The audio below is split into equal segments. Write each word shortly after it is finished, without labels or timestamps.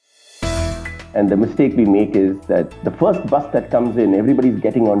And the mistake we make is that the first bus that comes in, everybody's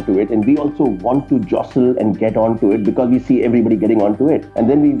getting onto it. And we also want to jostle and get onto it because we see everybody getting onto it. And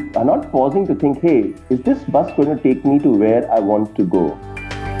then we are not pausing to think, hey, is this bus going to take me to where I want to go?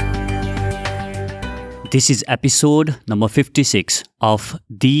 This is episode number 56 of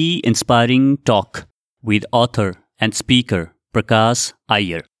The Inspiring Talk with author and speaker Prakash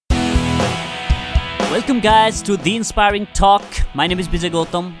Iyer. Welcome guys to The Inspiring Talk. My name is Bijay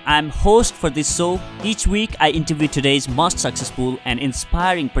Gautam. I'm host for this show. Each week I interview today's most successful and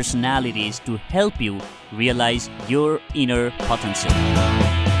inspiring personalities to help you realize your inner potential.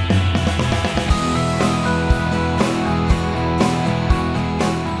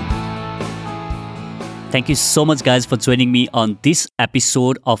 Thank you so much guys for joining me on this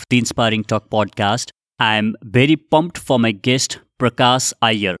episode of The Inspiring Talk podcast. I'm very pumped for my guest Prakash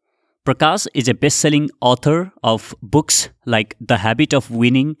Iyer. Prakash is a best-selling author of books like The Habit of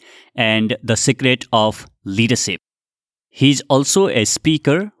Winning and The Secret of Leadership. He's also a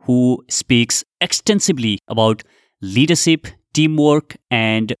speaker who speaks extensively about leadership, teamwork,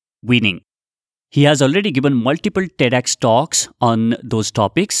 and winning. He has already given multiple TEDx talks on those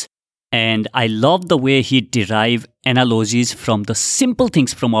topics, and I love the way he derives analogies from the simple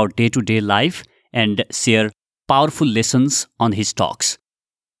things from our day-to-day life and share powerful lessons on his talks.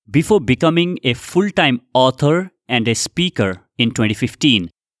 Before becoming a full-time author and a speaker in 2015,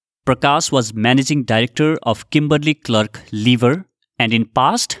 Prakash was managing director of Kimberly-Clark Lever and in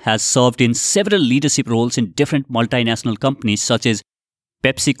past has served in several leadership roles in different multinational companies such as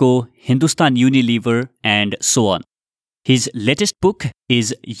PepsiCo, Hindustan Unilever, and so on. His latest book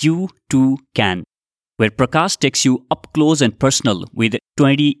is You Too Can, where Prakash takes you up close and personal with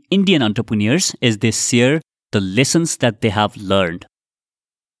 20 Indian entrepreneurs as they share the lessons that they have learned.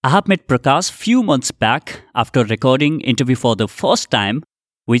 I have met Prakash few months back after recording interview for the first time,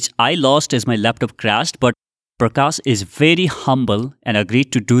 which I lost as my laptop crashed, but Prakash is very humble and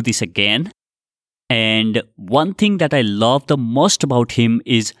agreed to do this again. And one thing that I love the most about him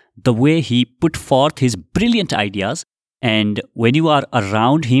is the way he put forth his brilliant ideas, and when you are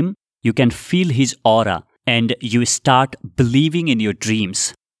around him, you can feel his aura and you start believing in your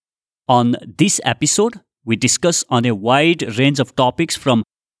dreams. On this episode, we discuss on a wide range of topics from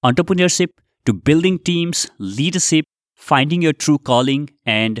entrepreneurship to building teams, leadership, finding your true calling,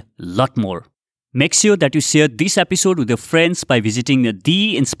 and a lot more. Make sure that you share this episode with your friends by visiting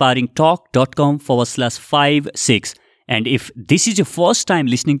theinspiringtalk.com/56. And if this is your first time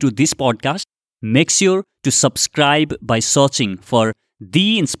listening to this podcast, make sure to subscribe by searching for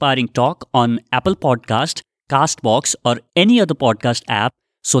The Inspiring Talk on Apple Podcast, Castbox, or any other podcast app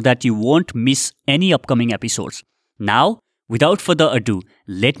so that you won't miss any upcoming episodes. Now, without further ado,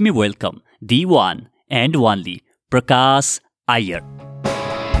 let me welcome the one and only Prakash Iyer.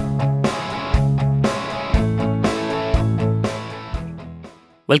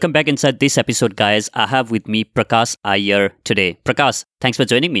 Welcome back inside this episode, guys. I have with me Prakash Iyer today. Prakash, thanks for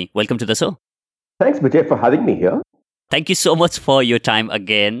joining me. Welcome to the show. Thanks, Bijay, for having me here. Thank you so much for your time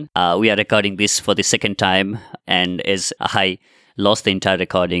again. We are recording this for the second time, and as I lost the entire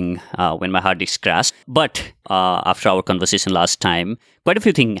recording when my hard disk crashed. But after our conversation last time, quite a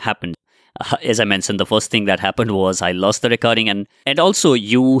few things happened. As I mentioned, the first thing that happened was I lost the recording, and also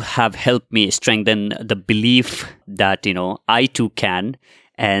you have helped me strengthen the belief that, I too can.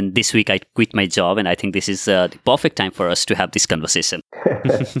 And this week I quit my job, and I think this is the perfect time for us to have this conversation.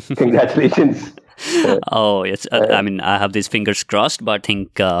 Congratulations. Oh, yes. I have these fingers crossed, but I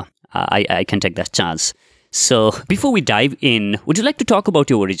think I can take that chance. So before we dive in, would you like to talk about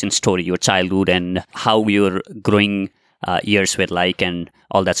your origin story, your childhood, and how your growing years were like and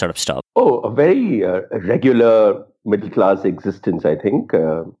all that sort of stuff? Oh, a very regular middle-class existence, I think.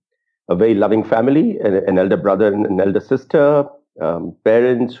 A very loving family, an elder brother and an elder sister,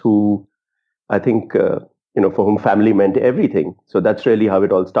 parents who, I think, for whom family meant everything. So that's really how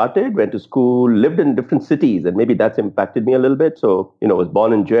it all started. Went to school, lived in different cities, and maybe that's impacted me a little bit. So, was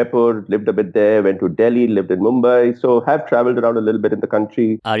born in Jaipur, lived a bit there, went to Delhi, lived in Mumbai. So have traveled around a little bit in the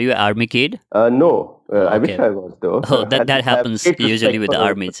country. Are you an army kid? No. Okay. I wish I was, though. Oh, that happens usually with the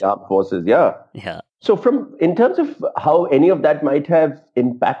armies. Armed forces, yeah. Yeah. So in terms of how any of that might have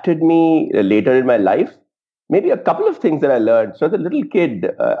impacted me later in my life, maybe a couple of things that I learned. So as a little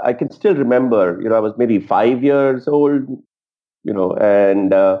kid, I can still remember, I was maybe 5 years old,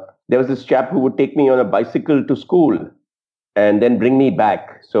 and there was this chap who would take me on a bicycle to school and then bring me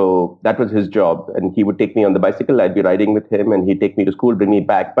back. So that was his job. And he would take me on the bicycle. I'd be riding with him and he'd take me to school, bring me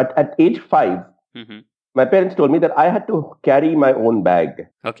back. But at age 5, my parents told me that I had to carry my own bag.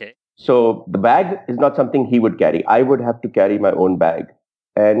 Okay. So the bag is not something he would carry. I would have to carry my own bag.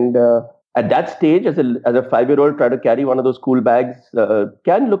 And At that stage, as a 5-year-old, try to carry one of those school bags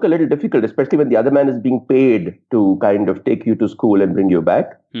can look a little difficult, especially when the other man is being paid to kind of take you to school and bring you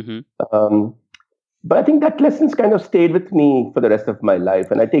back. Mm-hmm. Um, but I think that lessons kind of stayed with me for the rest of my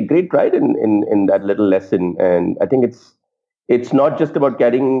life, and I take great pride in that little lesson. And I think it's not just about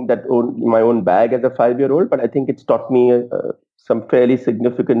carrying my own bag as a 5-year-old, but I think it's taught me some fairly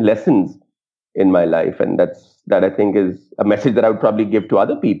significant lessons in my life, and that I think is a message that I would probably give to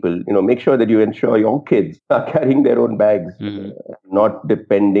other people. Make sure that you ensure your kids are carrying their own bags, Mm-hmm. not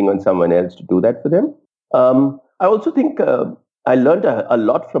depending on someone else to do that for them. I also think I learned a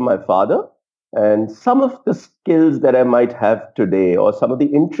lot from my father, and some of the skills that I might have today, or some of the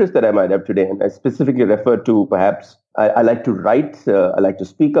interests that I might have today, and I specifically refer to perhaps I like to write, I like to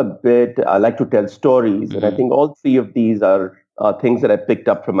speak a bit, I like to tell stories, and I Mm-hmm. think all three of these are things that I picked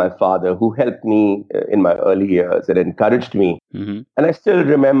up from my father, who helped me in my early years and encouraged me. Mm-hmm. And I still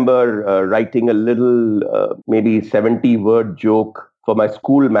remember writing a little, maybe 70-word joke for my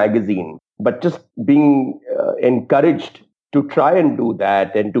school magazine, but just being encouraged to try and do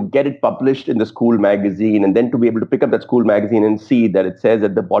that and to get it published in the school magazine, and then to be able to pick up that school magazine and see that it says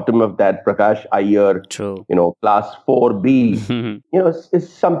at the bottom of that, Prakash Iyer, True. class 4B, it's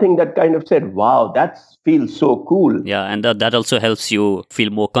something that kind of said, wow, that feels so cool. Yeah, and that also helps you feel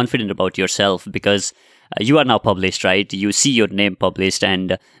more confident about yourself because you are now published, right? You see your name published,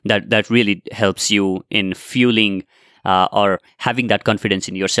 and that really helps you in fueling or having that confidence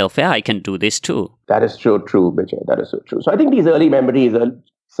in yourself. Yeah, I can do this too. That is so true, Vijay. That is so true. So I think these early memories,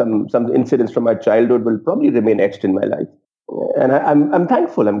 some incidents from my childhood, will probably remain etched in my life, and I'm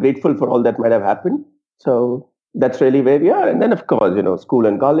thankful. I'm grateful for all that might have happened. So that's really where we are. And then, of course, school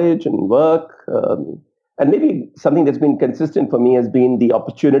and college and work. And maybe something that's been consistent for me has been the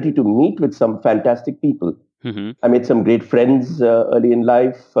opportunity to meet with some fantastic people. Mm-hmm. I made some great friends early in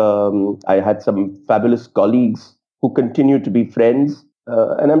life. I had some fabulous colleagues who continue to be friends.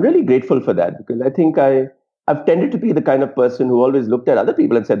 And I'm really grateful for that, because I think I've tended to be the kind of person who always looked at other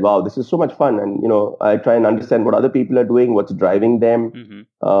people and said, wow, this is so much fun. And, I try and understand what other people are doing, what's driving them,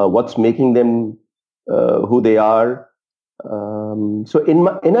 Mm-hmm. what's making them who they are. So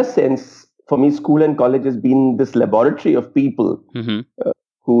in a sense, for me, school and college has been this laboratory of people Mm-hmm.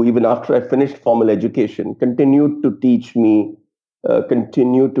 who, even after I finished formal education, continued to teach me,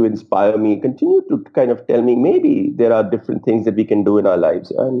 continued to inspire me, continued to kind of tell me maybe there are different things that we can do in our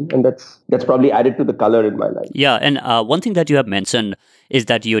lives, and that's probably added to the color in my life. Yeah, and one thing that you have mentioned is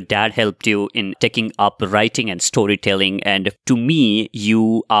that your dad helped you in taking up writing and storytelling. And to me,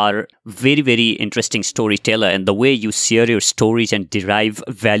 you are very, very interesting storyteller. And the way you share your stories and derive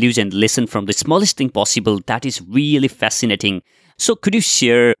values and listen from the smallest thing possible, that is really fascinating. So could you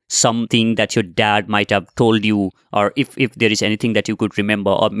share something that your dad might have told you, or if there is anything that you could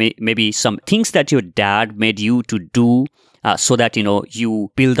remember, or maybe some things that your dad made you to do so that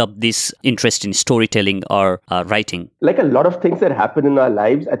you build up this interest in storytelling or writing? Like a lot of things that happen in our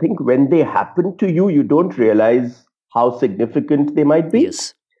lives, I think when they happen to you, you don't realize how significant they might be.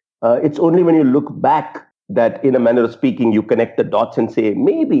 Yes. It's only when you look back that, in a manner of speaking, you connect the dots and say,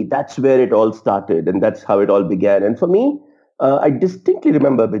 maybe that's where it all started and that's how it all began. And for me, I distinctly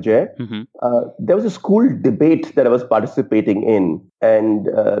remember, Vijay, Mm-hmm. there was a school debate that I was participating in. And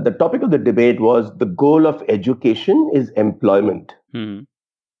the topic of the debate was, the goal of education is employment. Mm-hmm.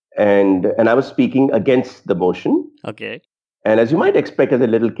 And I was speaking against the motion. Okay. And as you might expect as a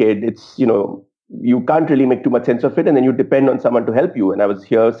little kid, it's, you can't really make too much sense of it, and then you depend on someone to help you. And I was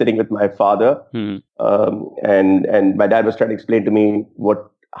here sitting with my father, Mm-hmm. and my dad was trying to explain to me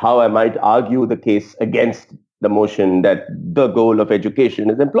how I might argue the case against the motion that the goal of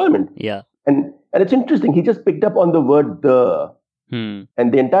education is employment. Yeah. And it's interesting. He just picked up on the word "the," Hmm.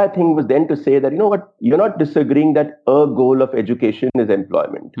 and the entire thing was then to say that, you're not disagreeing that a goal of education is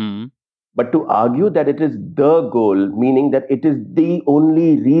employment, Hmm. but to argue that it is the goal, meaning that it is the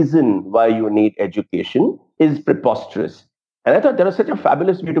only reason why you need education, is preposterous. And I thought that was such a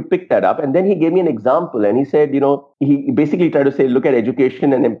fabulous way to pick that up. And then he gave me an example, and he said, he basically tried to say, look at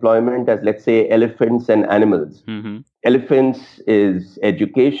education and employment as, let's say, elephants and animals. Mm-hmm. Elephants is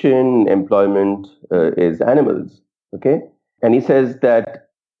education, employment is animals. Okay. And he says that,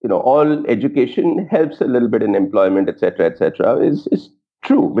 all education helps a little bit in employment, et cetera, is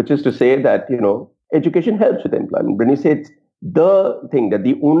true, which is to say that, education helps with employment. When you say it's the thing, that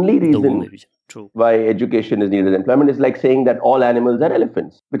the only The reason only reason. True. why education is needed in employment is like saying that all animals are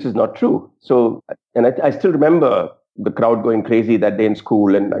elephants, which is not true. So, and I still remember the crowd going crazy that day in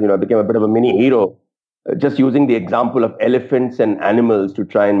school, and, I became a bit of a mini hero, just using the example of elephants and animals to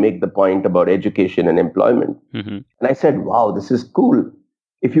try and make the point about education and employment. Mm-hmm. And I said, wow, this is cool.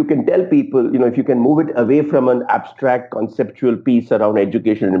 if you can tell people, if you can move it away from an abstract conceptual piece around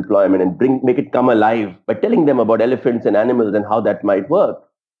education and employment and make it come alive by telling them about elephants and animals and how that might work,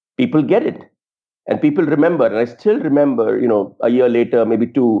 people get it. And people remember, and I still remember, a year later, maybe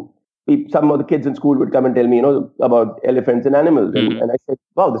two, some of the kids in school would come and tell me, about elephants and animals. And I said,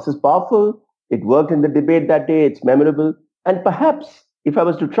 wow, this is powerful. It worked in the debate that day. It's memorable. And perhaps if I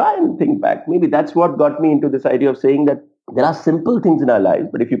was to try and think back, maybe that's what got me into this idea of saying that there are simple things in our lives,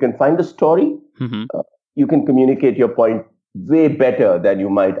 but if you can find a story, you can communicate your point way better than you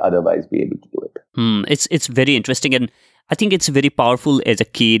might otherwise be able to do it. It's very interesting, and I think it's very powerful as a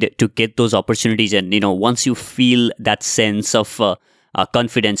kid to get those opportunities. And once you feel that sense of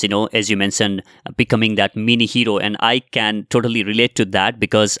confidence, as you mentioned, becoming that mini hero, and I can totally relate to that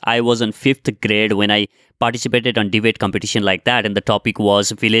because I was in 5th grade when I participated on debate competition like that, and the topic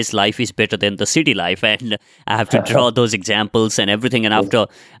was village life is better than the city life, and I have to draw those examples and everything. And after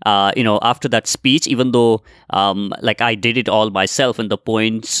after that speech, even though like I did it all myself, and the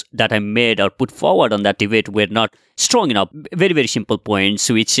points that I made or put forward on that debate were not strong enough, very very simple points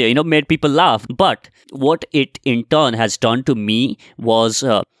which made people laugh, but what it in turn has done to me was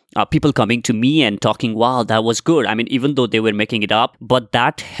people coming to me and talking, wow, that was good. I mean, even though they were making it up, but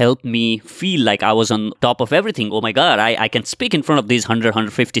that helped me feel like I was on top of everything. Oh my God, I can speak in front of these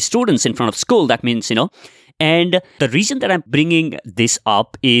 150 students in front of school. That means, And the reason that I'm bringing this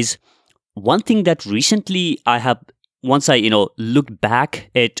up is one thing that recently I have, once I, looked back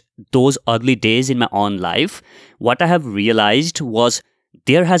at those early days in my own life, what I have realized was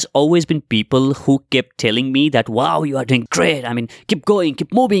there has always been people who kept telling me that, wow, you are doing great. I mean, keep going,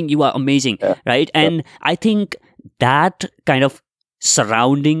 keep moving. You are amazing. Yeah. Right. Yeah. And I think that kind of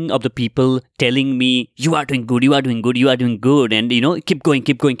surrounding of the people telling me, you are doing good, you are doing good, you are doing good. And, keep going,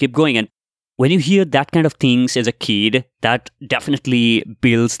 keep going, keep going. And when you hear that kind of things as a kid, that definitely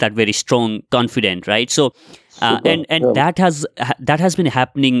builds that very strong confidence, right? So, and that has been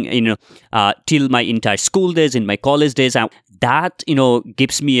happening, till my entire school days, in my college days. That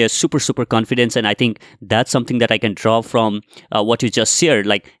gives me a super confidence, and I think that's something that I can draw from what you just shared,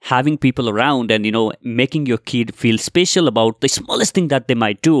 like having people around and making your kid feel special about the smallest thing that they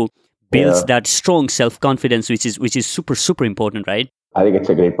might do builds that strong self confidence, which is super important, right? I think it's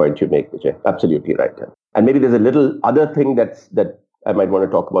a great point you make, Vijay. Absolutely right. And maybe there's a little other thing that I might want to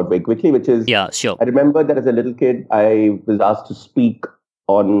talk about very quickly, which is, sure. I remember that as a little kid, I was asked to speak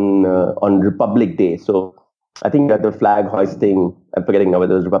on Republic Day. So I think that the flag hoisting, I'm forgetting now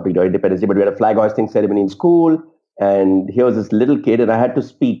whether it was Republic Day or Independence Day, but we had a flag hoisting ceremony in school. And here was this little kid, and I had to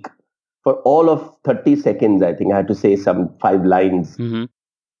speak for all of 30 seconds. I think I had to say some 5 lines. Mm-hmm.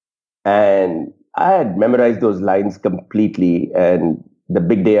 And I had memorized those lines completely, and the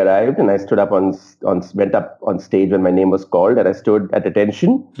big day arrived, and I stood up went up on stage when my name was called, and I stood at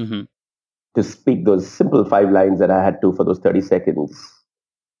attention to speak those simple 5 lines that I had to for those 30 seconds.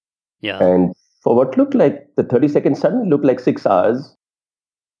 Yeah. And for what looked like the 30 seconds suddenly looked like 6 hours,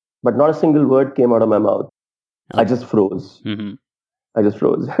 but not a single word came out of my mouth. I just froze. Mm-hmm. I just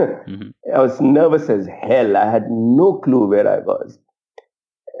froze. I was nervous as hell. I had no clue where I was.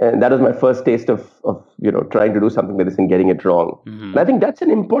 And that was my first taste of trying to do something like this and getting it wrong. And I think that's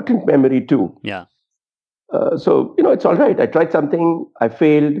an important memory too. Yeah. So it's all right. I tried something, I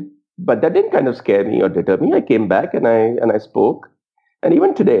failed, but that didn't kind of scare me or deter me. I came back and I spoke. And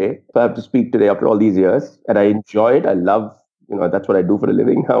even today, if I have to speak today after all these years, and I enjoy it, I love, that's what I do for a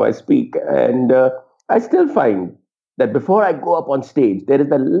living, how I speak. And I still find that before I go up on stage, there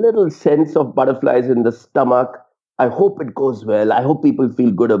is a little sense of butterflies in the stomach. I hope it goes well. I hope people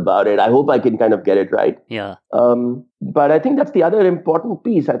feel good about it. I hope I can kind of get it right. Yeah. But I think that's the other important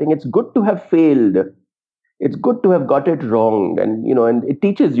piece. I think it's good to have failed. It's good to have got it wrong. And, and it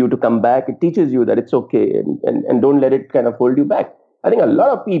teaches you to come back. It teaches you that it's okay and don't let it kind of hold you back. I think a lot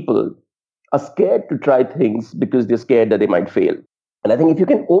of people are scared to try things because they're scared that they might fail. And I think if you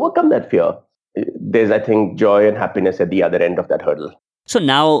can overcome that fear, there's, I think, joy and happiness at the other end of that hurdle. So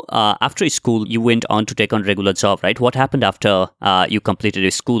now, after school, you went on to take on regular job, right? What happened after you completed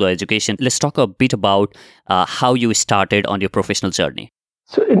your school or education? Let's talk a bit about how you started on your professional journey.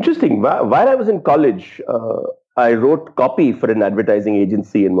 So interesting. While I was in college, I wrote copy for an advertising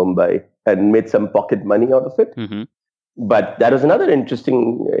agency in Mumbai and made some pocket money out of it. Mm-hmm. But that was another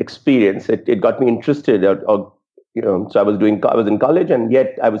interesting experience. It got me interested. So I was in college, and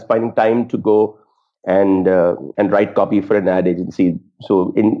yet I was finding time to go and write copy for an ad agency.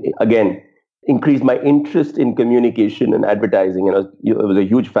 So increased my interest in communication and advertising. And I was a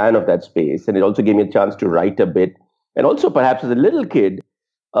huge fan of that space. And it also gave me a chance to write a bit. And also perhaps as a little kid,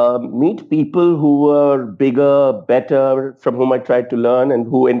 meet people who were bigger, better, from whom I tried to learn and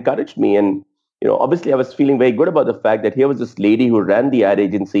who encouraged me. And, obviously I was feeling very good about the fact that here was this lady who ran the ad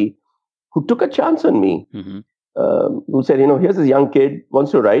agency who took a chance on me, Mm-hmm. who said, here's this young kid,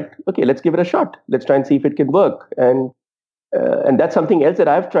 wants to write. Okay, let's give it a shot. Let's try and see if it can work. And that's something else that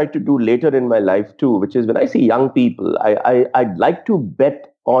I've tried to do later in my life too, which is when I see young people, I'd like to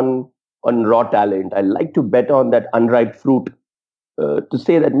bet on raw talent. I like to bet on that unripe fruit, to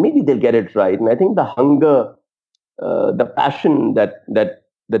say that maybe they'll get it right. And I think the hunger, the passion that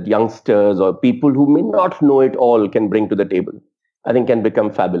youngsters or people who may not know it all can bring to the table, I think can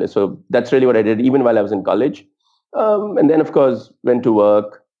become fabulous. So that's really what I did, even while I was in college. And then, of course, went to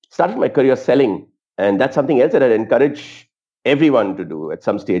work, started my career selling. And that's something else that I'd encourage everyone to do at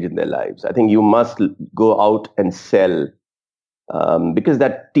some stage in their lives. I think you must go out and sell, because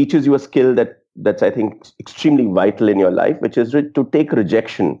that teaches you a skill that's, I think, extremely vital in your life, which is to take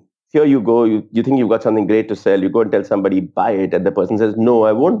rejection. Here you go, you think you've got something great to sell, you go and tell somebody, buy it, and the person says, no,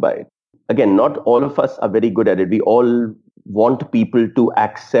 I won't buy it. Again, not all of us are very good at it. We all want people to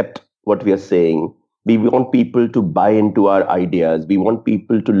accept what we are saying. We want people to buy into our ideas. We want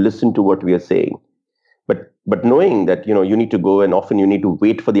people to listen to what we are saying. But knowing that, you need to go, and often you need to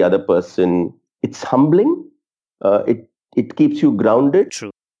wait for the other person, it's humbling. It keeps you grounded,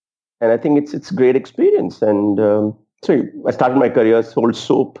 True. and I think it's a great experience. And so I started my career, sold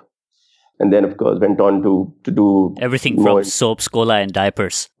soap, and then of course went on to do Everything from more. soaps, cola, and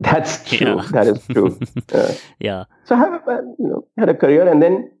diapers. That's Yeah. true. That is true. Yeah. So I have had a career, and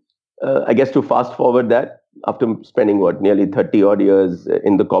then I guess to fast forward that, after spending nearly 30 odd years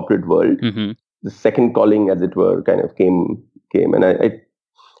in the corporate world, Mm-hmm. the second calling, as it were, kind of came, and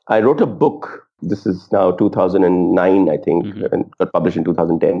I wrote a book. This is now 2009, I think, Mm-hmm. and got published in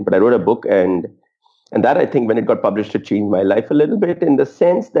 2010. But I wrote a book, and that, I think, when it got published, it changed my life a little bit, in the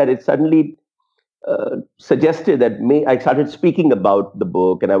sense that it suddenly suggested that I started speaking about the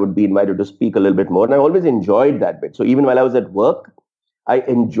book, and I would be invited to speak a little bit more. And I always enjoyed that bit. So even while I was at work, I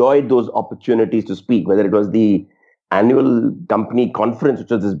enjoyed those opportunities to speak, whether it was the annual company conference, which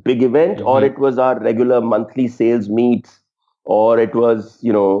was this big event, or Mm-hmm. it was our regular monthly sales meets, or it was,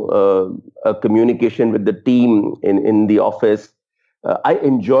 a communication with the team in the office. I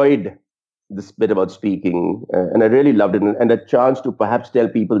enjoyed this bit about speaking, and I really loved it, and a chance to perhaps tell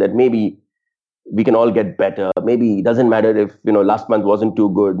people that maybe we can all get better. Maybe it doesn't matter if last month wasn't too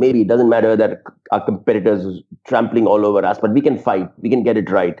good. Maybe it doesn't matter that our competitors is trampling all over us, but we can fight. We can get it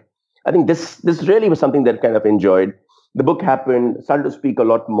right. I think this really was something that kind of enjoyed. The book happened, started to speak a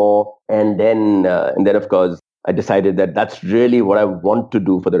lot more, and then of course I decided that that's really what I want to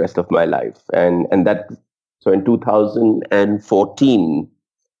do for the rest of my life. And that, so in 2014,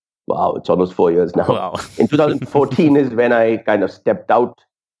 wow, it's almost 4 years now. Wow. In 2014 is when I kind of stepped out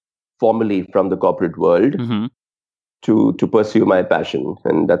formally from the corporate world Mm-hmm. to pursue my passion,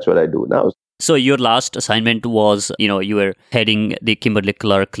 and that's what I do now. So your last assignment was, you were heading the Kimberly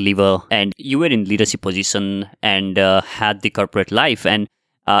Clark lever, and you were in leadership position and had the corporate life, and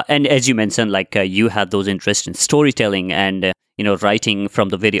as you mentioned, like you had those interests in storytelling and writing from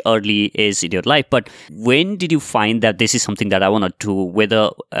the very early age in your life. But when did you find that this is something that I want to do?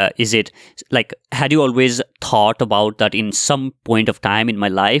 Whether is it like, had you always thought about that in some point of time in my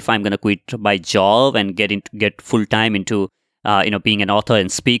life, I'm going to quit my job and get full time into being an author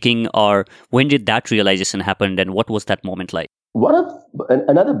and speaking, or when did that realization happen, and what was that moment like?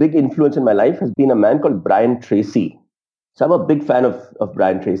 Another big influence in my life has been a man called Brian Tracy. So I'm a big fan of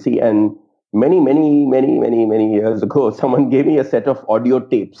Brian Tracy, and many years ago, someone gave me a set of audio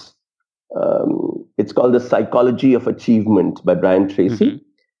tapes. It's called The Psychology of Achievement by Brian Mm-hmm. Tracy,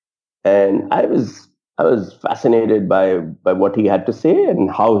 and I was fascinated by what he had to say and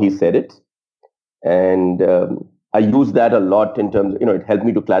how he said it. And I use that a lot in terms of, it helped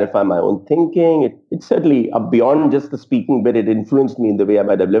me to clarify my own thinking. It certainly, beyond just the speaking bit, it influenced me in the way I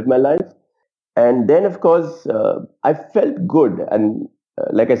might have lived my life. And then, of course, I felt good. And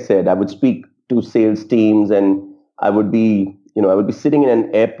like I said, I would speak to sales teams, and I would be sitting in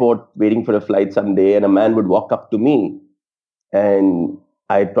an airport waiting for a flight someday, and a man would walk up to me, and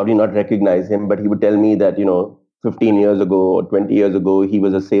I'd probably not recognize him, but he would tell me that, 15 years ago or 20 years ago, he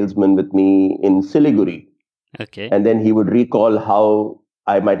was a salesman with me in Siliguri. Okay. And then he would recall how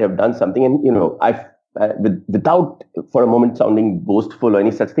I might have done something. And, without for a moment sounding boastful or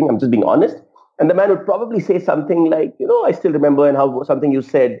any such thing, I'm just being honest. And the man would probably say something like, I still remember, and how something you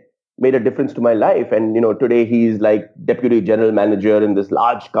said made a difference to my life. And, today he's like deputy general manager in this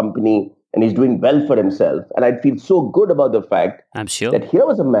large company, and he's doing well for himself. And I'd feel so good about the fact I'm sure. that here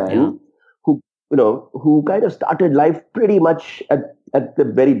was a Yeah. man who who kind of started life pretty much at the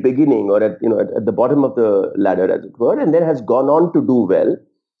very beginning, or at the bottom of the ladder, as it were, and then has gone on to do well.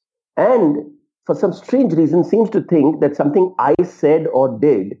 And for some strange reason, seems to think that something I said or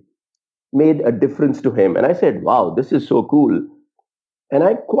did made a difference to him. And I said, wow, this is so cool. And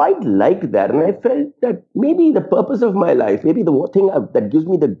I quite liked that. And I felt that maybe the purpose of my life, maybe the thing that gives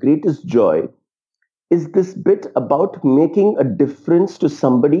me the greatest joy is this bit about making a difference to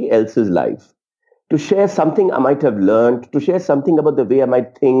somebody else's life, to share something I might have learned, to share something about the way I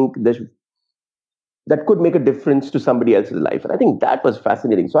might think that could make a difference to somebody else's life. And I think that was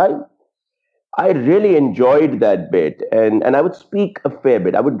fascinating. So I really enjoyed that bit. And I would speak a fair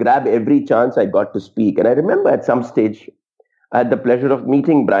bit. I would grab every chance I got to speak. And I remember at some stage, I had the pleasure of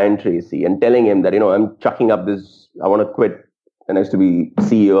meeting Brian Tracy and telling him that, I'm chucking up this, I want to quit. And I used to be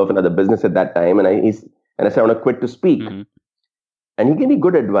CEO of another business at that time. And I said, I want to quit to speak. Mm-hmm. And he gave me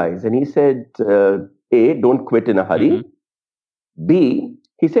good advice. And he said, A, don't quit in a hurry. Mm-hmm. B,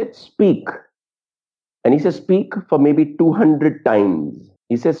 he said, speak. And he says, speak for maybe 200 times.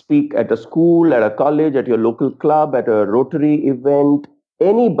 He says, speak at a school, at a college, at your local club, at a Rotary event.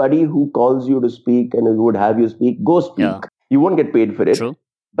 Anybody who calls you to speak and would have you speak, go speak. Yeah. You won't get paid for it, True.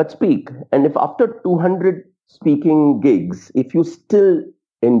 but speak. And if after 200 speaking gigs, if you still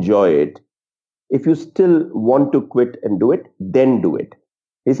enjoy it, if you still want to quit and do it, then do it.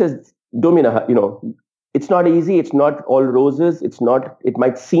 He says, Domina, it's not easy. It's not all roses. It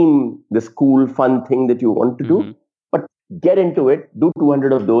might seem this cool, fun thing that you want to Mm-hmm. do, but get into it, do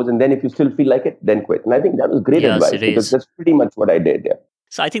 200 of those. And then if you still feel like it, then quit. And I think that was great Yes, advice, it because is. that's pretty much what I did. Yeah.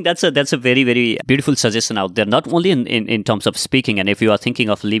 So I think that's a very, very beautiful suggestion out there, not only in terms of speaking. And if you are thinking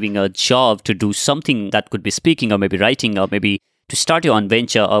of leaving a job to do something that could be speaking or maybe writing or maybe to start your own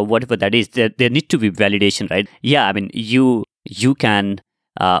venture or whatever that is, there need to be validation, right? Yeah, I mean, you can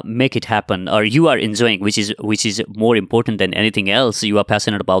make it happen, or you are enjoying, which is more important than anything else. You are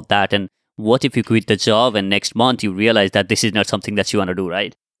passionate about that. And what if you quit the job and next month you realize that this is not something that you want to do,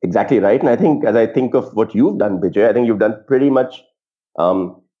 right? Exactly right. And I think, as I think of what you've done, Vijay, I think you've done pretty much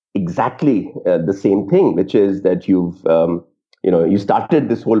exactly the same thing, which is that you started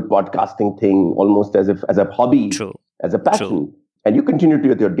this whole podcasting thing almost as a hobby, True. as a True. passion, and you continue to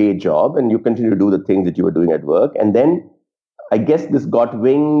with your day job, and you continue to do the things that you were doing at work, and then I guess this got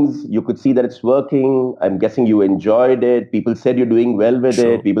wings. You could see that it's working. I'm guessing you enjoyed it. People said you're doing well with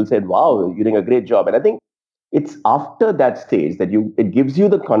True. it. People said, "Wow, you're doing a great job." And I think it's after that stage that it gives you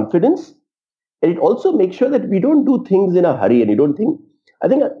the confidence, and it also makes sure that we don't do things in a hurry. And you don't think. I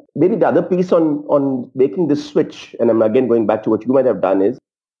think maybe the other piece on making this switch, and I'm again going back to what you might have done, is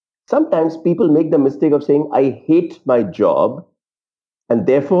sometimes people make the mistake of saying, "I hate my job, and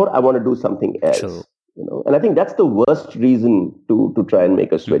therefore I want to do something else." True. And I think that's the worst reason to try and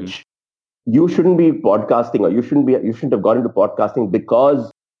make a switch. Mm-hmm. You shouldn't be podcasting, or you shouldn't have gone into podcasting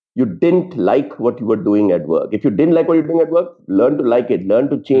because you didn't like what you were doing at work. If you didn't like what you're doing at work, learn to like it, learn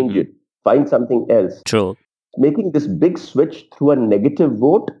to change Mm-hmm. it, find something else. True. Making this big switch through a negative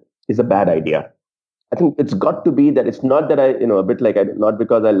vote is a bad idea. I think it's got to be that it's not that a bit like not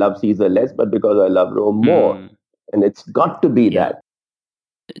because I love Caesar less, but because I love Rome more. And it's got to be that.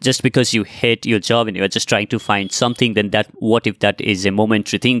 Just because you hate your job and you're just trying to find something, then what if that is a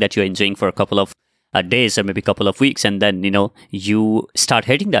momentary thing that you're enjoying for a couple of days or maybe a couple of weeks, and then you start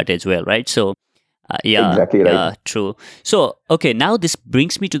hating that as well, right? So Exactly right. True. So okay, now this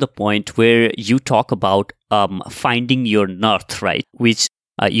brings me to the point where you talk about finding your north, right? Which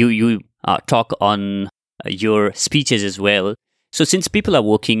you talk on your speeches as well. So since people are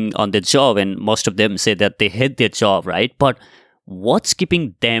working on their job and most of them say that they hate their job, right? But what's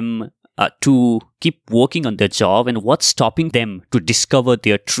keeping them to keep working on their job, and what's stopping them to discover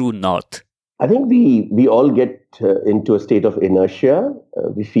their true north? I think we all get into a state of inertia.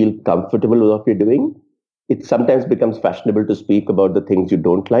 We feel comfortable with what we're doing. It sometimes becomes fashionable to speak about the things you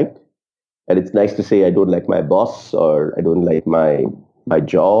don't like, and it's nice to say I don't like my boss, or I don't like my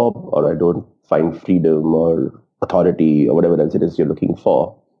job, or I don't find freedom or authority or whatever else it is you're looking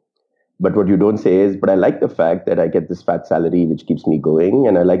for. But what you don't say is, but I like the fact that I get this fat salary which keeps me going,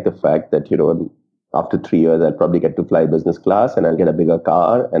 and I like the fact that after 3 years I'll probably get to fly business class, and I'll get a bigger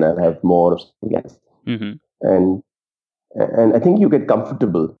car, and I'll have more of something else. Mm-hmm. And I think you get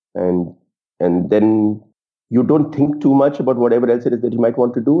comfortable, and then you don't think too much about whatever else it is that you might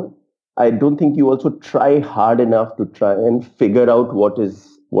want to do. I don't think you also try hard enough to try and figure out what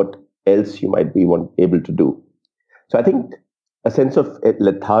else you might be able to do. So I think a sense of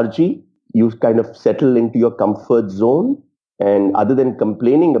lethargy, you kind of settle into your comfort zone, and other than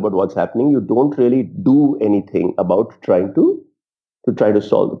complaining about what's happening, you don't really do anything about trying to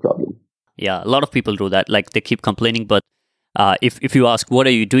solve the problem. Yeah, a lot of people do that. Like they keep complaining, but if you ask what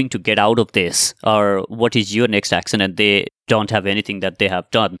are you doing to get out of this, or what is your next action, and they don't have anything that they have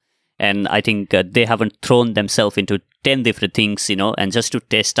done. And I think they haven't thrown themselves into 10 different things, and just to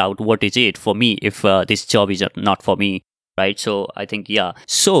test out what is it for me if this job is not for me, right? So I think, yeah.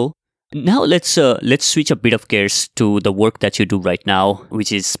 So now let's switch a bit of gears to the work that you do right now,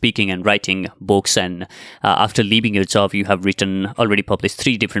 which is speaking and writing books. And after leaving your job, you have already published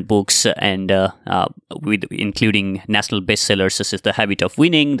 3 different books, and with including national bestsellers such as The Habit of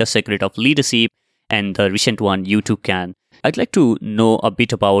Winning, The Secret of Leadership, and the recent one, You Too Can. I'd like to know a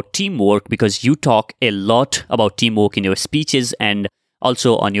bit about teamwork, because you talk a lot about teamwork in your speeches and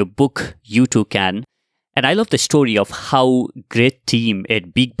also on your book, You Too Can. And I love the story of how great team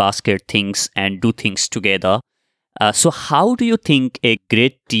at Big Basket thinks and do things together. So how do you think a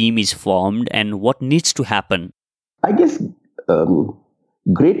great team is formed, and what needs to happen? I guess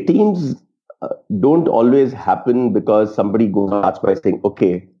great teams don't always happen because somebody goes starts by saying,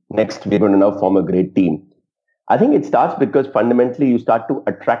 okay, next we're going to now form a great team. I think it starts because fundamentally you start to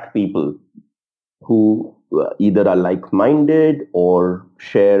attract people who either are like-minded or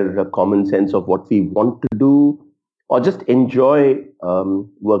share a common sense of what we want to do, or just enjoy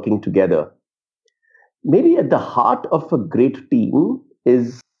working together. Maybe at the heart of a great team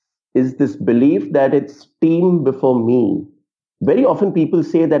is this belief that it's team before me. Very often people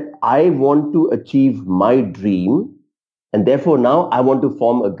say that I want to achieve my dream, and therefore now I want to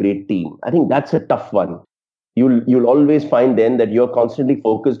form a great team. I think that's a tough one. You'll always find then that you're constantly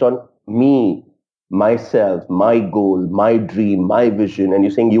focused on me, myself, my goal, my dream, my vision, and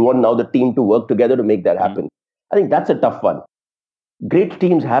you're saying you want now the team to work together to make that happen. I think that's a tough one. Great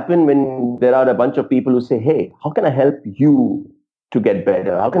teams happen when there are a bunch of people who say, hey, how can I help you to get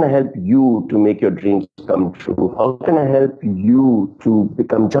better? How can I help you to make your dreams come true? How can I help you to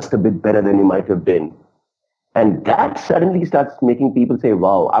become just a bit better than you might have been? And that suddenly starts making people say,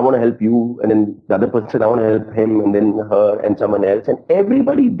 wow, I want to help you. And then the other person said, I want to help him, and then her and someone else. And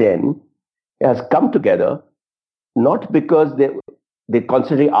everybody then has come together, not because they're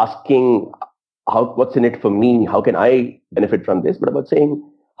constantly asking, what's in it for me? How can I benefit from this? But about saying,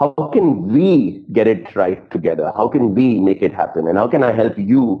 how can we get it right together? How can we make it happen? And how can I help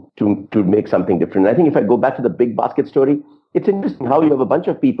you to make something different? And I think if I go back to the big basket story, it's interesting how you have a bunch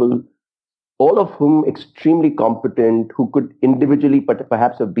of people, all of whom extremely competent, who could individually but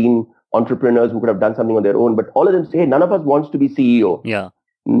perhaps have been entrepreneurs who could have done something on their own, but all of them say, hey, none of us wants to be CEO. Yeah.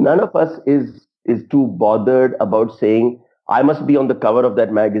 None of us is too bothered about saying, I must be on the cover of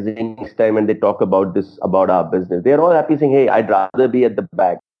that magazine next time and they talk about this, about our business. They're all happy saying, hey, I'd rather be at the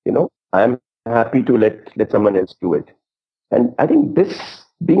back. I'm happy to let someone else do it. And I think this,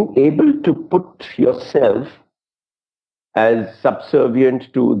 being able to put yourself as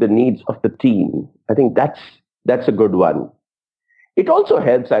subservient to the needs of the team, I think that's a good one. It also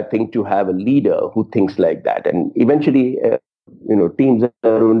helps, I think, to have a leader who thinks like that. And eventually, teams are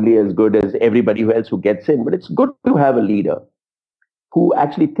only as good as everybody else who gets in. But it's good to have a leader who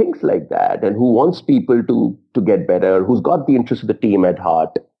actually thinks like that and who wants people to get better, who's got the interest of the team at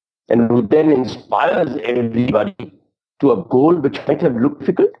heart, and who then inspires everybody to a goal which might have looked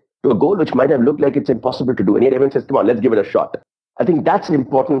difficult, to a goal which might have looked like it's impossible to do. And yet everyone says, come on, let's give it a shot. I think that's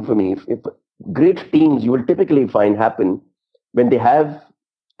important for me. If great teams, you will typically find happen when they have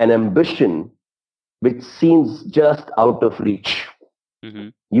an ambition which seems just out of reach. Mm-hmm.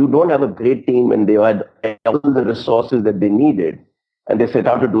 You don't have a great team when they had all the resources that they needed and they set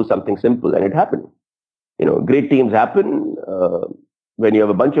out to do something simple, and it happened. Great teams happen when you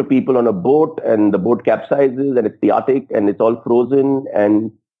have a bunch of people on a boat and the boat capsizes and it's the Arctic and it's all frozen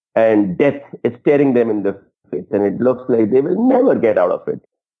and death is staring them in the face and it looks like they will never get out of it.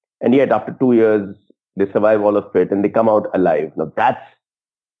 And yet after 2 years, they survive all of it and they come out alive. Now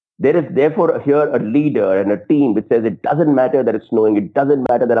there is therefore here a leader and a team which says it doesn't matter that it's snowing, it doesn't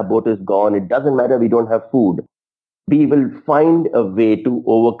matter that our boat is gone, it doesn't matter we don't have food. We will find a way to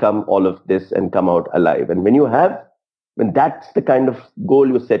overcome all of this and come out alive. And when that's the kind of goal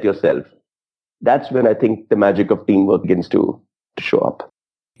you set yourself, that's when I think the magic of teamwork begins to show up.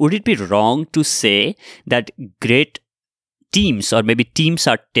 Would it be wrong to say that great teams, or maybe teams,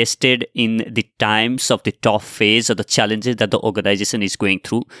 are tested in the times of the tough phase or the challenges that the organization is going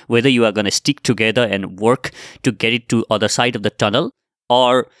through, whether you are going to stick together and work to get it to other side of the tunnel,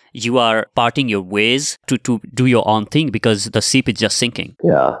 or you are parting your ways to do your own thing because the ship is just sinking?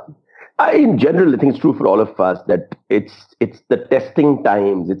 Yeah. In general, I think it's true for all of us that it's the testing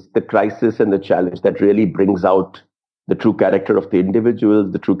times, it's the crisis and the challenge that really brings out the true character of the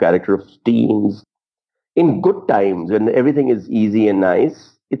individuals, the true character of teams. In good times, when everything is easy and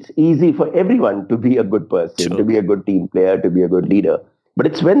nice, it's easy for everyone to be a good person, to True. be a good team player, to be a good leader. But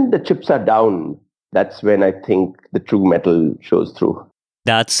it's when the chips are down, that's when I think the true metal shows through.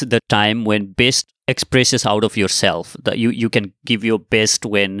 That's the time when best expresses out of yourself. That you can give your best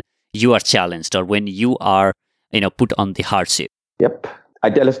when you are challenged or when you are put on the hardship. Yep. I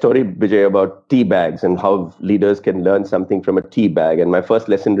tell a story, Vijay, about tea bags and how leaders can learn something from a tea bag. And my first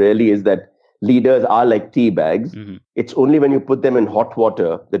lesson really is that leaders are like tea bags. Mhm. It's only when you put them in hot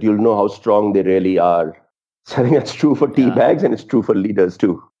water that you'll know how strong they really are. So I think that's true for tea Yeah. bags and it's true for leaders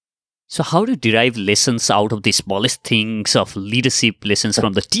too. So how do you derive lessons out of the smallest things of leadership lessons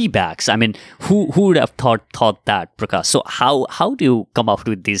from the tea bags? I mean, who would have thought that, Prakash? So how do you come up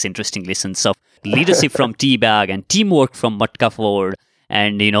with these interesting lessons of leadership from tea bag and teamwork from Matka Ford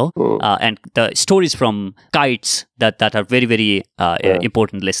and Hmm. and the stories from kites that are very very Yeah.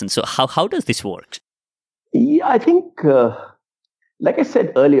 important lessons. So how does this work? Yeah, I think, like I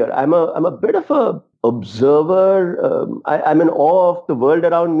said earlier, I'm a bit of a observer. I'm in awe of the world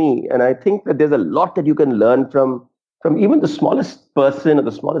around me, and I think that there's a lot that you can learn from even the smallest person or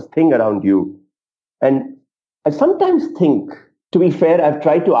the smallest thing around you. And I sometimes think, to be fair, I've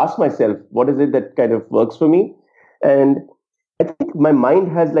tried to ask myself, what is it that kind of works for me? And I think my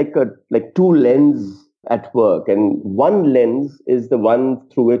mind has like two lenses at work, and one lens is the one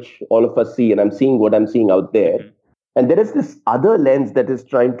through which all of us see, and I'm seeing what I'm seeing out there. Mhm. And there is this other lens that is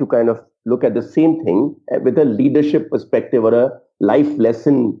trying to kind of look at the same thing with a leadership perspective or a life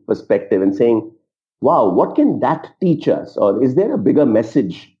lesson perspective and saying, wow, what can that teach us? Or is there a bigger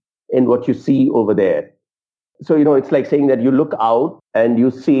message in what you see over there? So, it's like saying that you look out and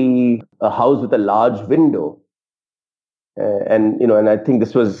you see a house with a large window. And I think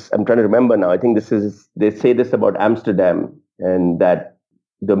this was, I'm trying to remember now, I think they say this about Amsterdam, and that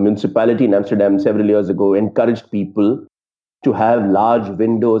the municipality in Amsterdam several years ago encouraged people to have large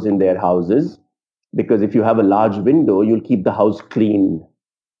windows in their houses, because if you have a large window, you'll keep the house clean.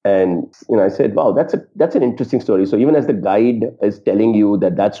 And I said, wow, that's an interesting story. So even as the guide is telling you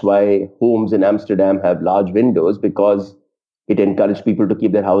that that's why homes in Amsterdam have large windows, because it encouraged people to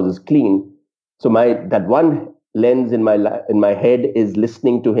keep their houses clean. So my that one lens in my head is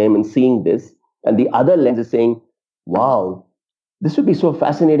listening to him and seeing this, and the other lens is saying, wow, this would be so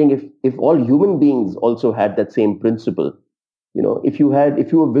fascinating if all human beings also had that same principle. If you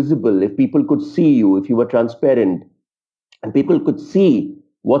were visible, if people could see you, if you were transparent, and people could see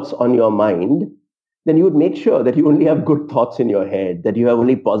what's on your mind, then you would make sure that you only have good thoughts in your head, that you have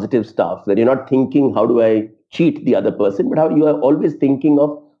only positive stuff, that you're not thinking, how do I cheat the other person, but how you are always thinking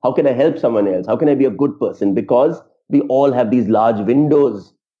of, how can I help someone else? How can I be a good person? Because we all have these large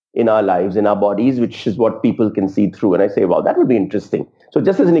windows in our lives, in our bodies, which is what people can see through. And I say, wow, that would be interesting. So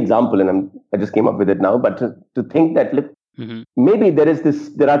just as an example, and I just came up with it now, but to think that, look, Mhm. maybe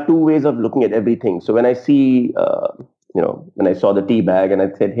there are two ways of looking at everything. So when I see, when I saw the tea bag, and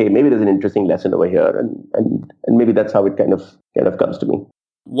I said, hey, maybe there's an interesting lesson over here, and maybe that's how it kind of comes to me.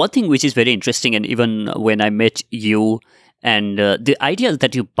 One thing which is very interesting, and even when I met you, and the ideas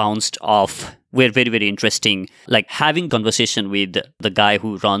that you bounced off were very, very interesting. Like having conversation with the guy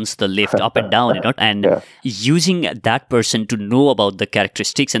who runs the lift up and down, and Yeah. using that person to know about the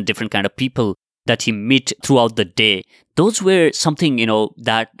characteristics and different kind of people that he meet throughout the day. Those were something,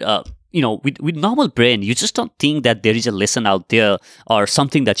 that with normal brain, you just don't think that there is a lesson out there or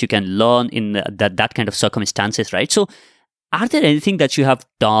something that you can learn in that kind of circumstances, right? So are there anything that you have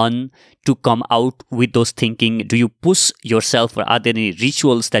done to come out with those thinking? Do you push yourself, or are there any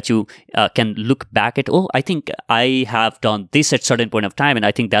rituals that you can look back at? Oh, I think I have done this at certain point of time, and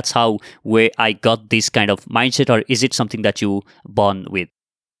I think that's how where I got this kind of mindset. Or is it something that you born with?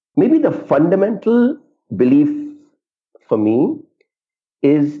 Maybe the fundamental belief for me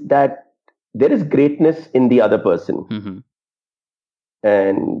is that there is greatness in the other person, Hmm.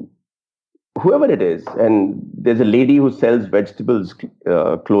 and whoever it is. And there's a lady who sells vegetables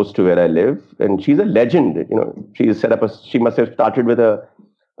close to where I live, and she's a legend. She's set up she must have started with a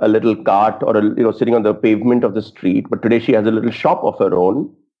little cart, or sitting on the pavement of the street, but today she has a little shop of her own,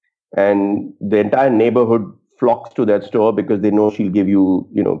 and the entire neighborhood flocks to that store because they know she'll give you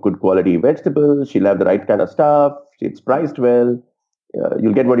good quality vegetables, she'll have the right kind of stuff, it's priced well,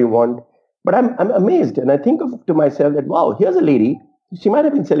 you'll get what you want. But I'm amazed, and I think to myself that, wow, here's a lady. She might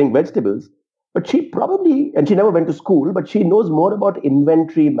have been selling vegetables, but and she never went to school, but she knows more about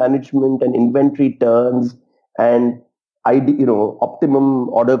inventory management and inventory turns and optimum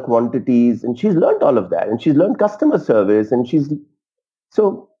order quantities, and she's learned all of that, and she's learned customer service, and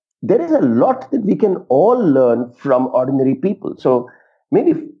so there is a lot that we can all learn from ordinary people. So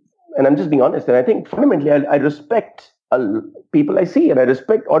maybe, and I'm just being honest, and I think fundamentally I respect people I see, and I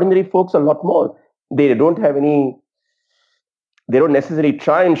respect ordinary folks a lot more. They don't have any. They don't necessarily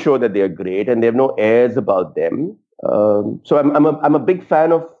try and show that they are great, and they have no airs about them. So I'm a big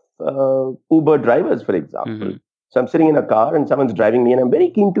fan of Uber drivers, for example. Hmm. So I'm sitting in a car and someone's driving me, and I'm very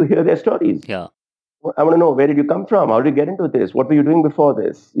keen to hear their stories. Yeah. I want to know, where did you come from? How did you get into this? What were you doing before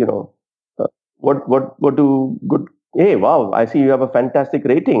this? Uh, what do good? Hey, wow! I see you have a fantastic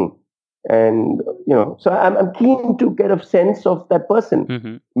rating, and so I'm keen to get a sense of that person.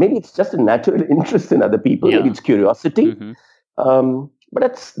 Hmm. Maybe it's just a natural interest in other people. Maybe Yeah. it's curiosity. Hmm.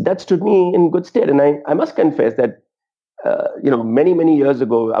 But that stood me in good stead. And I must confess that many years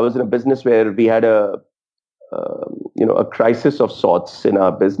ago, I was in a business where we had a crisis of sorts in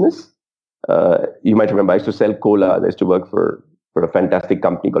our business. You might remember I used to sell cola. I used to work for a fantastic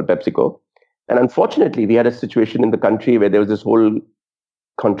company called PepsiCo. And unfortunately, we had a situation in the country where there was this whole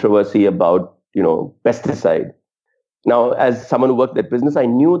controversy about pesticide. Now, as someone who worked that business, I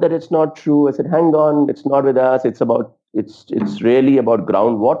knew that it's not true. I said, "Hang on, it's not with us. It's really about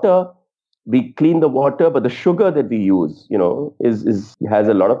groundwater. We clean the water, but the sugar that we use, is has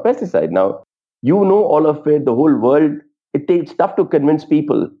a lot of pesticide." Now, all of it. The whole world. It's tough to convince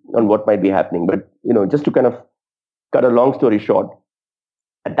people on what might be happening. But just to kind of cut a long story short,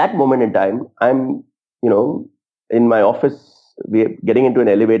 at that moment in time, I'm in my office. We're getting into an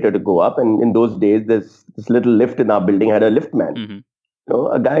elevator to go up, and in those days, this little lift in our building had a lift man. Hmm.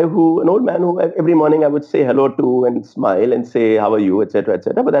 An old man who every morning I would say hello to and smile and say, "How are you?" etc.,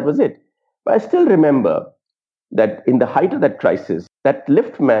 etc. But that was it. But I still remember that in the height of that crisis, that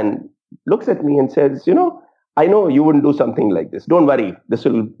lift man looks at me and says, "I know you wouldn't do something like this. Don't worry. This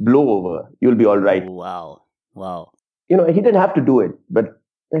will blow over. You'll be all right." Wow. Wow. He didn't have to do it, but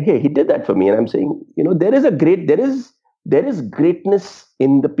hey, he did that for me. And I'm saying, there is greatness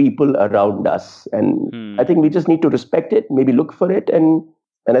in the people around us. And I Hmm. think we just need to respect it, maybe look for it. And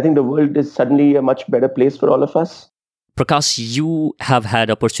I think the world is suddenly a much better place for all of us. Prakash, you have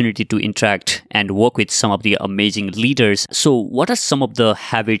had opportunity to interact and work with some of the amazing leaders. So, what are some of the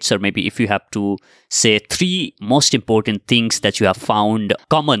habits, or maybe if you have to say three most important things that you have found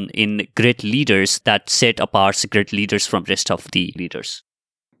common in great leaders that set apart great leaders from rest of the leaders?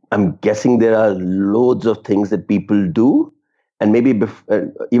 I'm guessing there are loads of things that people do. And maybe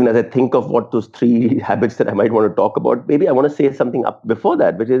even as I think of what those three habits that I might want to talk about, maybe I want to say something up before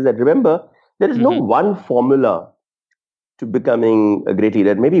that, which is that, remember, there is no Hmm. one formula to becoming a great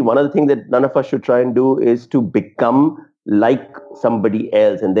leader. Maybe one of the things that none of us should try and do is to become like somebody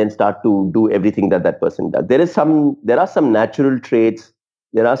else and then start to do everything that that person does. There are some natural traits.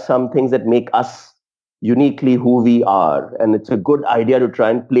 There are some things that make us uniquely who we are, and it's a good idea to try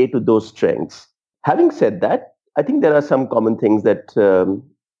and play to those strengths. Having said that, I think there are some common things that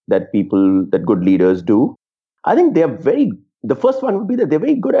good leaders do. I think they are very. The first one would be that they're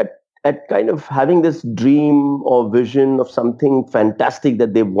very good at kind of having this dream or vision of something fantastic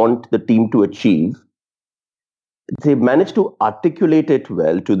that they want the team to achieve. They manage to articulate it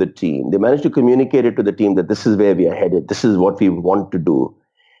well to the team. They manage to communicate it to the team that this is where we are headed. This is what we want to do.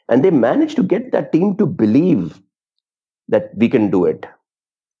 And they manage to get that team to believe that we can do it.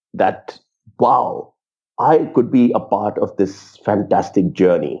 That, wow, I could be a part of this fantastic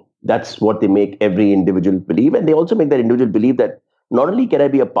journey. That's what they make every individual believe. And they also make that individual believe that not only can I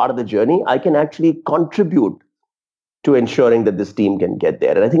be a part of the journey, I can actually contribute to ensuring that this team can get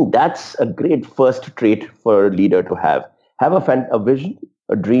there. And I think that's a great first trait for a leader to have. Have a vision,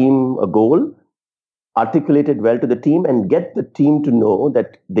 a dream, a goal, articulate it well to the team, and get the team to know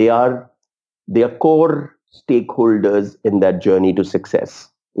that they are core stakeholders in that journey to success.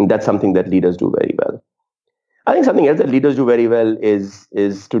 And that's something that leaders do very well. I think something else that leaders do very well is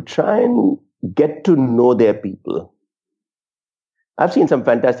to try and get to know their people. I've seen some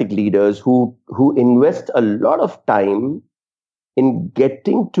fantastic leaders who invest a lot of time in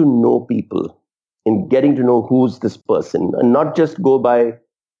getting to know people, in getting to know who's this person, and not just go by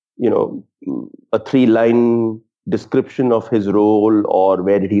you know a three-line description of his role, or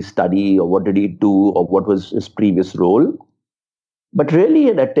where did he study, or what did he do, or what was his previous role, but really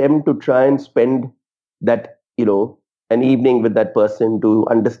an attempt to try and spend that an evening with that person to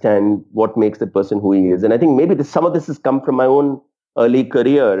understand what makes that person who he is. And I think maybe some of this has come from my own early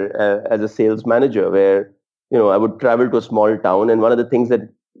career as a sales manager, where I would travel to a small town, and one of the things that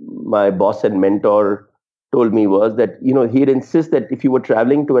my boss and mentor told me was that he'd insist that if you were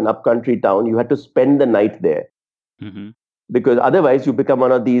traveling to an upcountry town, you had to spend the night there, Hmm. because otherwise you become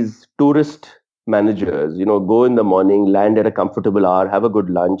one of these tourist managers. Go in the morning, land at a comfortable hour, have a good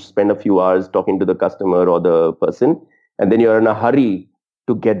lunch, spend a few hours talking to the customer or the person, and then you're in a hurry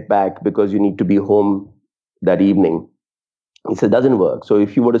to get back because you need to be home that evening. He said, doesn't work. So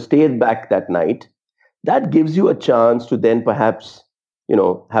if you were to stay back that night, that gives you a chance to then perhaps,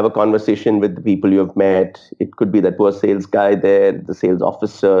 have a conversation with the people you have met. It could be that poor sales guy there, the sales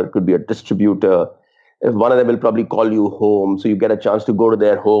officer, it could be a distributor. One of them will probably call you home. So you get a chance to go to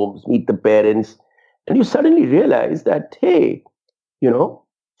their homes, meet the parents. And you suddenly realize that, hey, you know,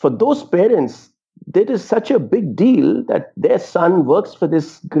 for those parents, that is such a big deal that their son works for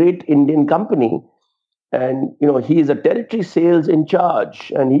this great Indian company, and he is a territory sales in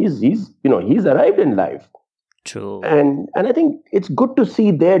charge, and he's arrived in life. True. And I think it's good to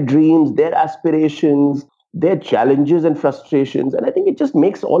see their dreams, their aspirations, their challenges and frustrations, and I think it just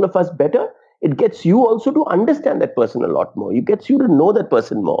makes all of us better. It gets you also to understand that person a lot more. It gets you to know that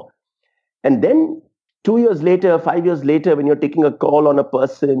person more. And then 2 years later, 5 years later, when you're taking a call on a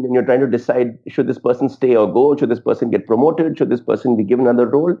person and you're trying to decide, should this person stay or go, should this person get promoted, should this person be given another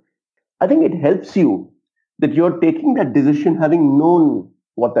role, I think it helps you that you're taking that decision having known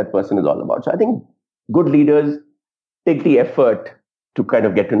what that person is all about. So I think good leaders take the effort to kind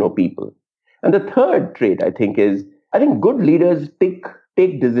of get to know people. And the third trait, I think, is I think good leaders take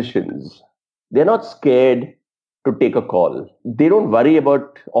decisions. They're not scared to take a call. They don't worry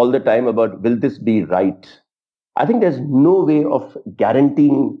about all the time about, will this be right? I think there's no way of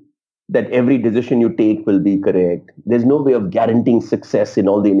guaranteeing that every decision you take will be correct. There's no way of guaranteeing success in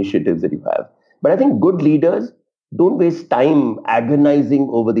all the initiatives that you have. But I think good leaders don't waste time agonizing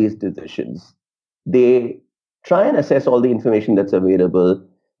over these decisions. They try and assess all the information that's available.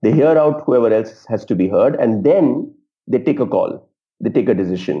 They hear out whoever else has to be heard, and then they take a call. They take a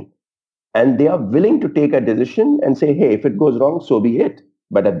decision. And they are willing to take a decision and say, hey, if it goes wrong, so be it.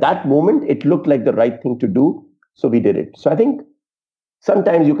 But at that moment, it looked like the right thing to do, so we did it. So I think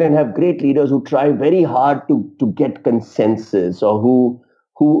sometimes you can have great leaders who try very hard to get consensus, or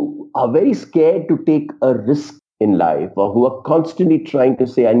who are very scared to take a risk in life, or who are constantly trying to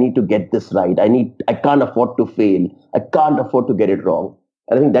say, I need to get this right. I can't afford to fail. I can't afford to get it wrong.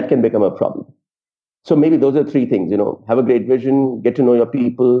 And I think that can become a problem. So maybe those are three things, have a great vision, get to know your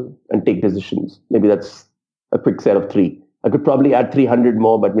people, and take decisions. Maybe that's a quick set of three. I could probably add 300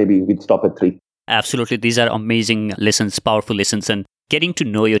 more, but maybe we'd stop at three. Absolutely. These are amazing lessons, powerful lessons. And getting to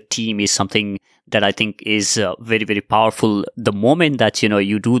know your team is something that I think is very, very powerful. The moment that,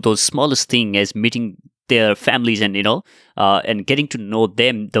 you do those smallest things as meeting their families and getting to know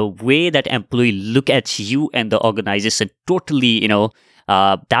them, the way that employee look at you and the organization totally,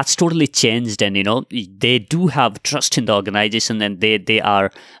 that's totally changed. And, they do have trust in the organization, and they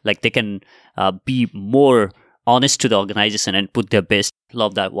are like, they can be more honest to the organization and put their best.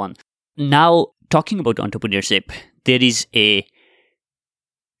 Love that one. Now, talking about entrepreneurship, there is a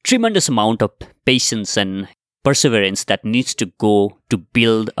tremendous amount of patience and perseverance that needs to go to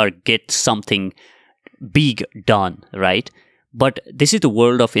build or get something big done, right? But this is the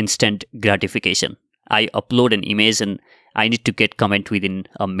world of instant gratification. I upload an image and I need to get comment within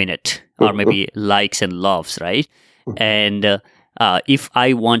a minute, or maybe likes and loves, right? And if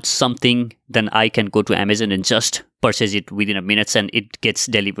I want something, then I can go to Amazon and just purchase it within a minute, and it gets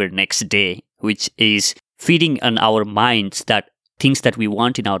delivered next day, which is feeding on our minds that things that we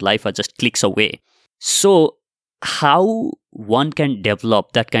want in our life are just clicks away. So how one can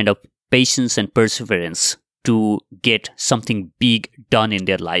develop that kind of patience and perseverance to get something big done in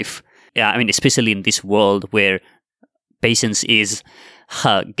their life? Yeah, I mean, especially in this world where patience is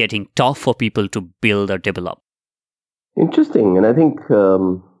getting tough for people to build or develop. Interesting. And I think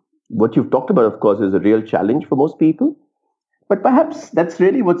what you've talked about, of course, is a real challenge for most people. But perhaps that's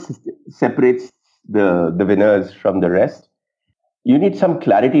really what separates the winners from the rest. You need some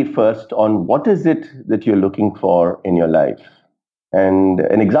clarity first on what is it that you're looking for in your life. And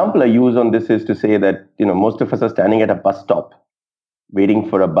an example I use on this is to say that, most of us are standing at a bus stop waiting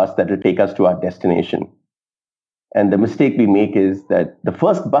for a bus that will take us to our destination. And the mistake we make is that the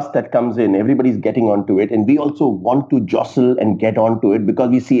first bus that comes in, everybody's getting onto it. And we also want to jostle and get onto it because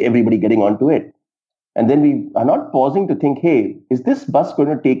we see everybody getting onto it. And then we are not pausing to think, hey, is this bus going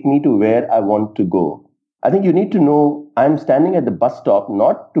to take me to where I want to go? I think you need to know I'm standing at the bus stop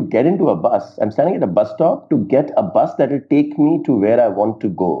not to get into a bus. I'm standing at a bus stop to get a bus that will take me to where I want to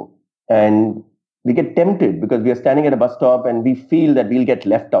go. And we get tempted because we are standing at a bus stop and we feel that we'll get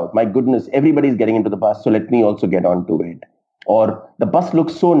left out. My goodness, everybody's getting into the bus, so let me also get onto it. Or the bus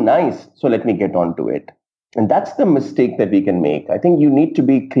looks so nice, so let me get onto it. And that's the mistake that we can make. I think you need to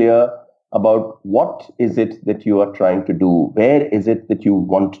be clear about what is it that you are trying to do? Where is it that you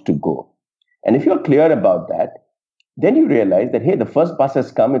want to go? And if you're clear about that, then you realize that, hey, the first bus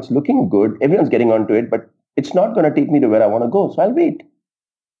has come, it's looking good, everyone's getting onto it, but it's not going to take me to where I want to go, so I'll wait.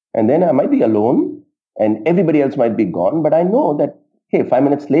 And then I might be alone, and everybody else might be gone, but I know that, hey, 5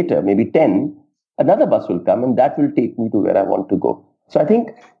 minutes later, maybe 10, another bus will come and that will take me to where I want to go. So I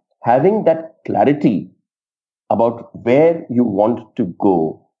think having that clarity about where you want to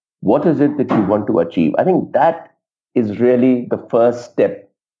go, what is it that you want to achieve, I think that is really the first step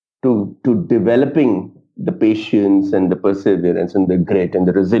to developing the patience and the perseverance and the grit and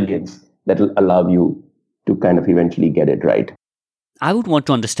the resilience that will allow you to kind of eventually get it right. I would want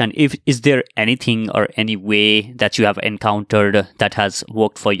to understand if is there anything or any way that you have encountered that has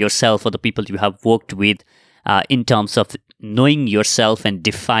worked for yourself or the people you have worked with in terms of knowing yourself and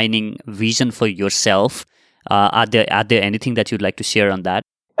defining vision for yourself. Are there anything that you'd like to share on that?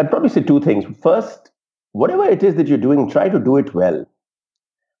 I'd probably say two things. First, whatever it is that you're doing, try to do it well.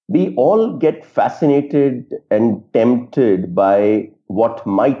 We all get fascinated and tempted by what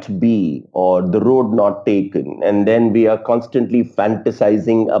might be or the road not taken. And then we are constantly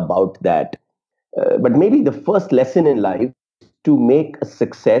fantasizing about that. But maybe the first lesson in life to make a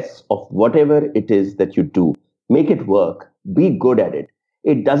success of whatever it is that you do, make it work, be good at it.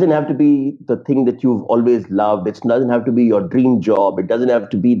 It doesn't have to be the thing that you've always loved. It doesn't have to be your dream job. It doesn't have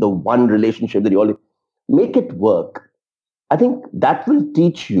to be the one relationship that you always make it work. I think that will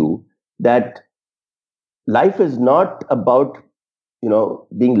teach you that life is not about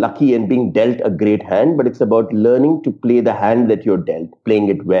being lucky and being dealt a great hand, but it's about learning to play the hand that you're dealt, playing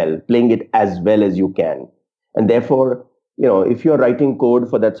it well, playing it as well as you can. And therefore, if you're writing code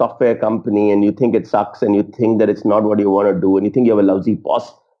for that software company and you think it sucks and you think that it's not what you want to do and you think you have a lousy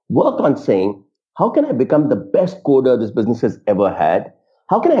boss, work on saying, how can I become the best coder this business has ever had?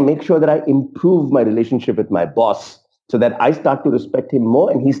 How can I make sure that I improve my relationship with my boss so that I start to respect him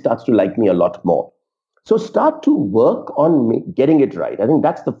more and he starts to like me a lot more? So start to work on getting it right. I think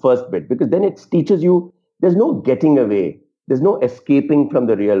that's the first bit, because then it teaches you there's no getting away. There's no escaping from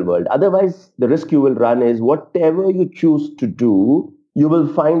the real world. Otherwise, the risk you will run is whatever you choose to do, you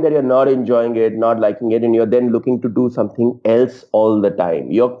will find that you're not enjoying it, not liking it, and you're then looking to do something else all the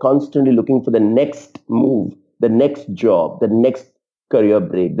time. You're constantly looking for the next move, the next job, the next career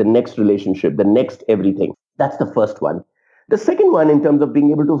break, the next relationship, the next everything. That's the first one. The second one, in terms of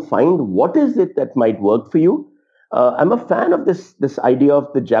being able to find what is it that might work for you, I'm a fan of this idea of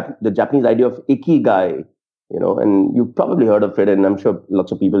the Japanese idea of ikigai, and you've probably heard of it, and I'm sure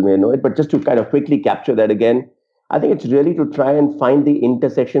lots of people may know it. But just to kind of quickly capture that again, I think it's really to try and find the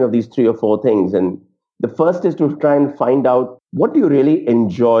intersection of these three or four things. And the first is to try and find out what do you really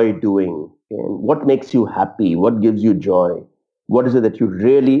enjoy doing, and what makes you happy, what gives you joy, what is it that you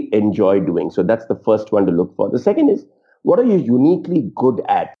really enjoy doing. So that's the first one to look for. The second is, what are you uniquely good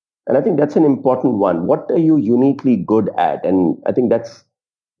at? And I think that's an important one. What are you uniquely good at? And I think that's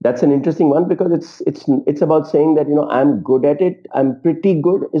an interesting one, because it's about saying that, I'm good at it. I'm pretty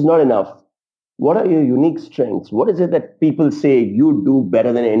good is not enough. What are your unique strengths? What is it that people say you do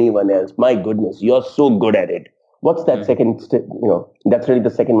better than anyone else? My goodness, you're so good at it. What's that second step? That's really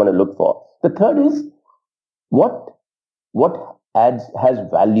the second one to look for. The third is what has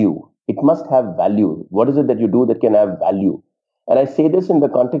value. It must have value. What is it that you do that can have value? And I say this in the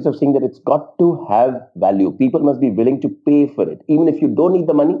context of saying that it's got to have value. People must be willing to pay for it. Even if you don't need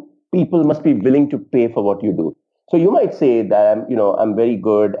the money, people must be willing to pay for what you do. So you might say that I'm very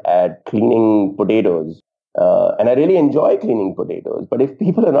good at cleaning potatoes, and I really enjoy cleaning potatoes. But if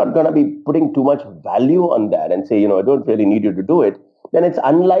people are not going to be putting too much value on that and say, I don't really need you to do it, then it's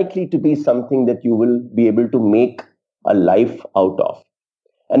unlikely to be something that you will be able to make a life out of.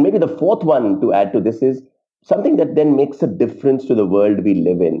 And maybe the fourth one to add to this is something that then makes a difference to the world we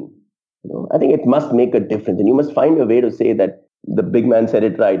live in. I think it must make a difference, and you must find a way to say that the big man said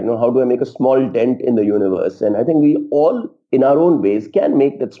it right. How do I make a small dent in the universe? And I think we all, in our own ways, can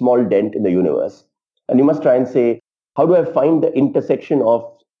make that small dent in the universe. And you must try and say, how do I find the intersection of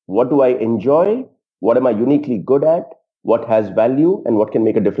what do I enjoy, what am I uniquely good at, what has value, and what can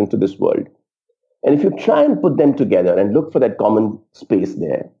make a difference to this world? And if you try and put them together and look for that common space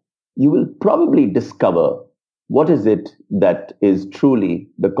there, you will probably discover what is it that is truly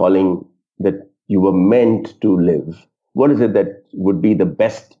the calling that you were meant to live. What is it that would be the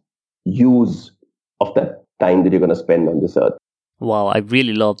best use of that time that you're going to spend on this earth? Wow, I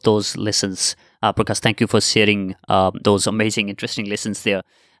really love those lessons. Prakash, thank you for sharing those amazing, interesting lessons there.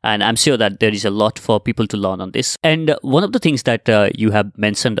 And I'm sure that there is a lot for people to learn on this. And one of the things that you have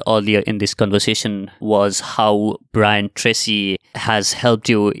mentioned earlier in this conversation was how Brian Tracy has helped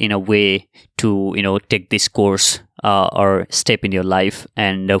you in a way to, take this course or step in your life.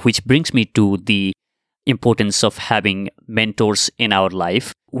 And which brings me to the importance of having mentors in our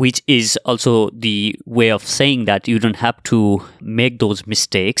life, which is also the way of saying that you don't have to make those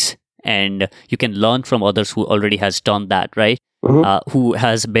mistakes and you can learn from others who already has done that, right? Mhm. Who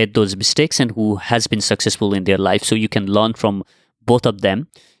has made those mistakes and who has been successful in their life. So you can learn from both of them.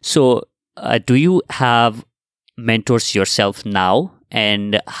 So do you have mentors yourself now,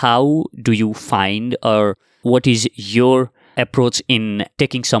 and how do you find, or what is your approach in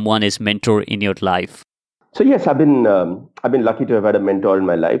taking someone as mentor in your life? So yes, I've been lucky to have had a mentor in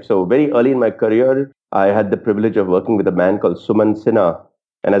my life. So very early in my career, I had the privilege of working with a man called Suman Sinha,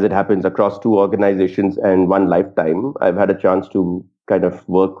 and as it happens, across two organizations and one lifetime, I've had a chance to kind of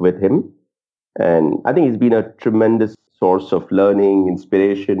work with him, and I think he's been a tremendous source of learning,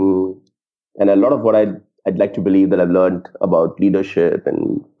 inspiration, and a lot of what I'd like to believe that I've learned about leadership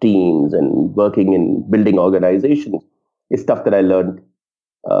and teams and working in building organizations is stuff that I learned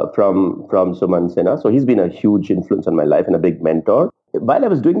from Suman Sinha. So he's been a huge influence on my life and a big mentor. While I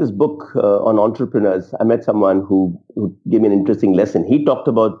was doing this book on entrepreneurs, I met someone who gave me an interesting lesson. He talked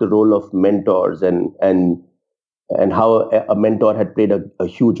about the role of mentors and how a mentor had played a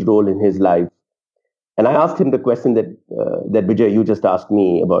huge role in his life. And I asked him the question that Vijay, you just asked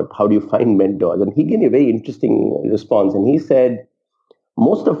me about how do you find mentors, and he gave me a very interesting response. And he said,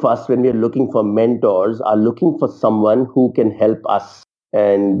 most of us, when we are looking for mentors, are looking for someone who can help us.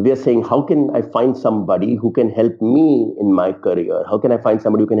 And we are saying, how can I find somebody who can help me in my career? How can I find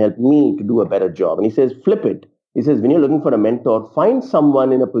somebody who can help me to do a better job? And he says, flip it. He says, when you're looking for a mentor, find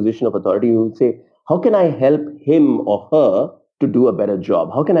someone in a position of authority who will say, how can I help him or her to do a better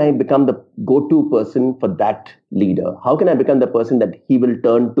job? How can I become the go to person for that leader? How can I become the person that he will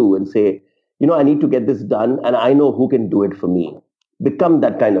turn to and say, I need to get this done and I know who can do it for me? Become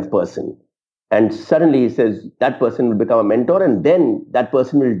that kind of person. And suddenly he says that person will become a mentor, and then that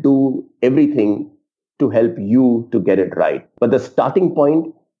person will do everything to help you to get it right. But the starting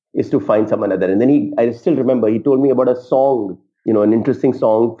point is to find someone other. And then I still remember, he told me about a song, an interesting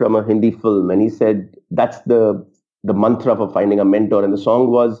song from a Hindi film. And he said, that's the mantra for finding a mentor. And the song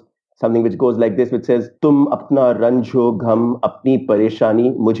was something which goes like this, which says, Tum apna ranj ho gham, apni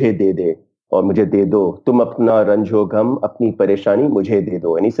pareshani mujhe de de. और मुझे दे दो तुम अपना रंज हो गम अपनी परेशानी मुझे दे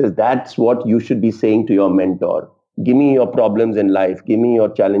दो. And he says that's what you should be saying to your mentor. Give me your problems in life, give me your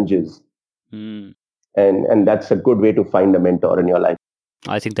challenges. Mm. And that's a good way to find a mentor in your life.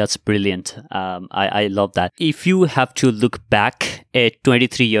 I think that's brilliant. I love that. If you have to look back at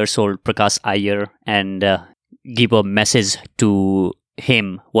 23 years old Prakash Iyer and give a message to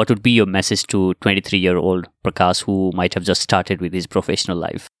him, what would be your message to 23-year-old Prakash who might have just started with his professional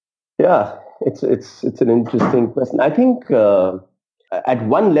life? Yeah, it's an interesting question. I think at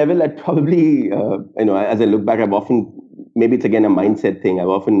one level, I'd probably as I look back, I've often, maybe it's again a mindset thing. I've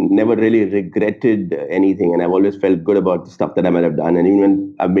often never really regretted anything, and I've always felt good about the stuff that I might have done. And even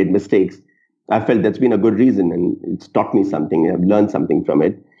when I've made mistakes, I felt that's been a good reason, and it's taught me something. I've learned something from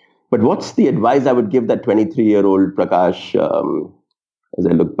it. But what's the advice I would give that 23-year-old Prakash as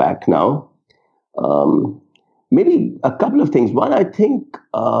I look back now? Um, Maybe a couple of things. One, I think,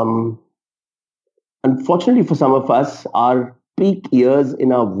 unfortunately for some of us, our peak years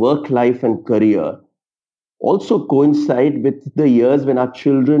in our work life and career also coincide with the years when our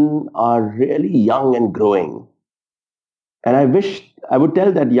children are really young and growing. And I wish I would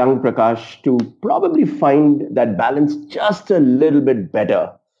tell that young Prakash to probably find that balance just a little bit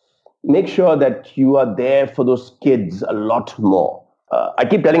better. Make sure that you are there for those kids a lot more. I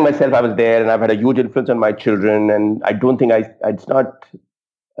keep telling myself I was there and I've had a huge influence on my children, and I don't think it's not.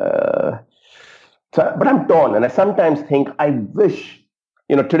 Uh, but I'm torn, and I sometimes think I wish,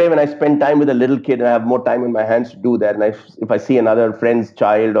 today when I spend time with a little kid and I have more time in my hands to do that, and if I see another friend's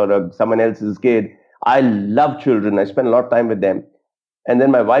child or someone else's kid, I love children. I spend a lot of time with them, and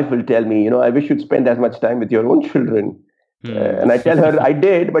then my wife will tell me, I wish you'd spend as much time with your own children. Hmm. And I tell her I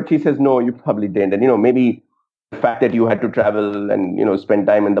did, but she says no, you probably didn't. And maybe the fact that you had to travel and spend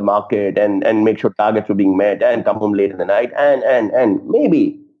time in the market and make sure targets were being met and come home late in the night and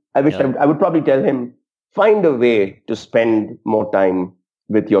maybe I wish Yeah. I would probably tell him find a way to spend more time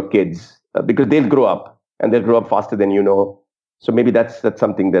with your kids because they'll grow up and they'll grow up faster than you know. So maybe that's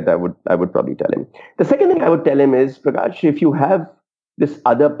something that I would probably tell him. The second thing I would tell him is, Prakash, if you have this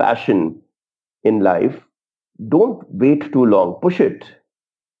other passion in life, don't wait too long. Push it.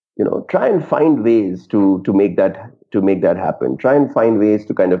 Try and find ways to make that happen. Try and find ways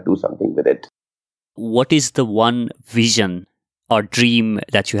to kind of do something with it. What is the one vision or dream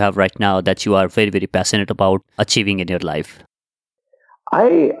that you have right now that you are very, very passionate about achieving in your life?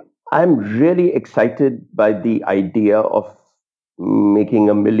 I I'm really excited by the idea of making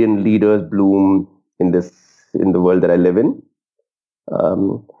a million leaders bloom in the world that I live in.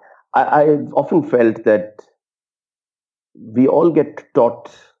 Um, I've often felt that we all get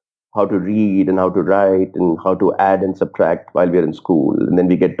taught how to read and how to write and how to add and subtract while we're in school. And then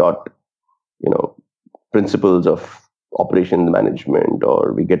we get taught, you know, principles of operations management,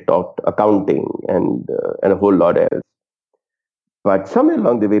 or we get taught accounting and a whole lot else. But somewhere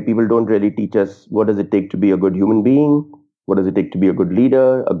along the way, people don't really teach us what does it take to be a good human being, what does it take to be a good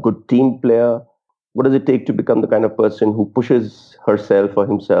leader, a good team player, what does it take to become the kind of person who pushes herself or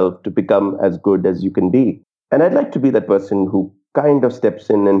himself to become as good as you can be. And I'd like to be that person who kind of steps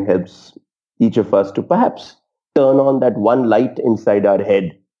in and helps each of us to perhaps turn on that one light inside our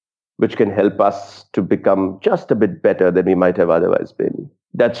head, which can help us to become just a bit better than we might have otherwise been.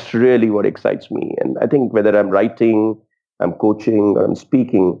 That's really what excites me. And I think whether I'm writing, I'm coaching, or I'm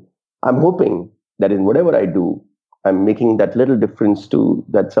speaking, I'm hoping that in whatever I do, I'm making that little difference to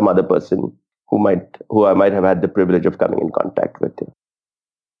that some other person who I might have had the privilege of coming in contact with.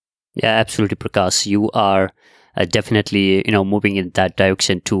 Yeah, absolutely, Prakash. You are definitely, moving in that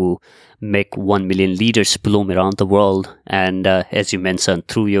direction to make 1 million leaders bloom around the world. And as you mentioned,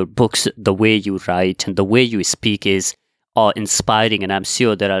 through your books, the way you write and the way you speak is inspiring. And I'm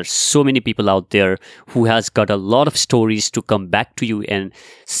sure there are so many people out there who has got a lot of stories to come back to you and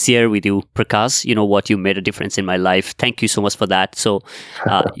share with you. Prakash, you know what, you made a difference in my life. Thank you so much for that. So,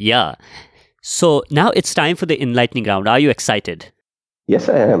 yeah. So now it's time for the enlightening round. Are you excited? Yes,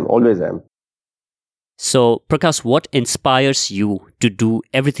 I am. Always am. So, Prakash, what inspires you to do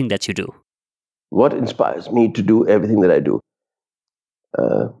everything that you do? What inspires me to do everything that I do?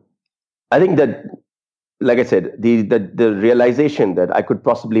 Uh, I think that, like I said, the realization that I could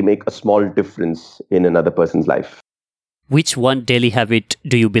possibly make a small difference in another person's life. Which one daily habit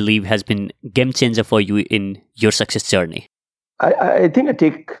do you believe has been game changer for you in your success journey? I think I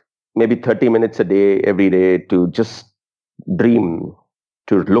take maybe 30 minutes a day, every day, to just dream,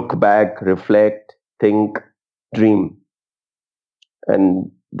 to look back, reflect, think, dream. And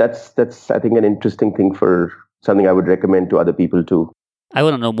that's I think an interesting thing, for something I would recommend to other people too. I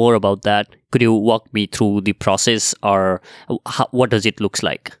want to know more about that. Could you walk me through the process, or what does it looks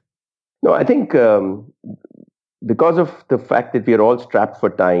like? No, I think because of the fact that we are all strapped for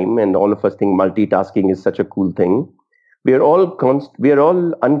time, and all of us think multitasking is such a cool thing, we are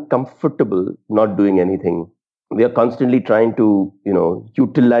all uncomfortable not doing anything. We are constantly trying to,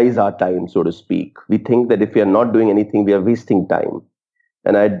 utilize our time, so to speak. We think that if we are not doing anything, we are wasting time.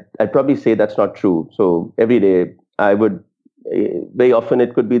 And I'd probably say that's not true. So every day I would, very often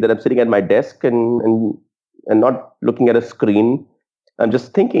it could be that I'm sitting at my desk and not looking at a screen. I'm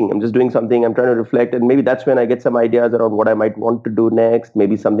just thinking, I'm just doing something, I'm trying to reflect. And maybe that's when I get some ideas around what I might want to do next.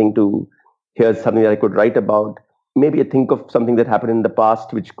 Maybe here's something that I could write about. Maybe I think of something that happened in the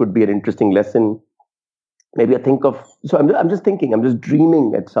past, which could be an interesting lesson. Maybe I think of, so I'm just thinking, I'm just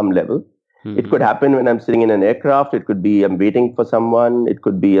dreaming at some level. It could happen when I'm sitting in an aircraft. It could be I'm waiting for someone. It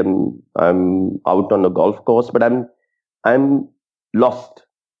could be I'm out on a golf course, but I'm lost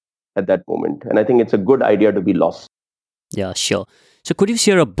at that moment. And I think it's a good idea to be lost. Yeah, sure. So, could you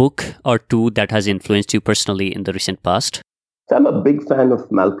share a book or two that has influenced you personally in the recent past? So I'm a big fan of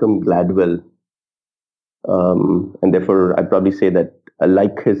Malcolm Gladwell, and therefore I'd probably say that I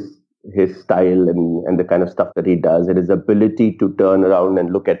like his style and the kind of stuff that he does, and his ability to turn around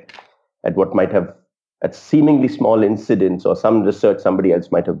and look at what might have at seemingly small incidents or some research somebody else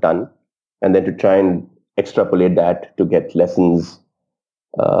might have done, and then to try and extrapolate that to get lessons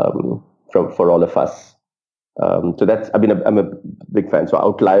for all of us. So I'm a big fan. So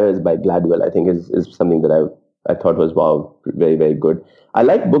Outliers by Gladwell, I think, is something that I thought was, wow, very, very good. I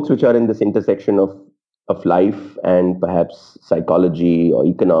like books which are in this intersection of life and perhaps psychology or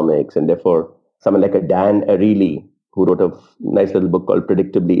economics, and therefore someone like a Dan Ariely, who wrote a nice little book called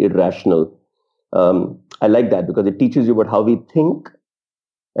Predictably Irrational. I like that because it teaches you about how we think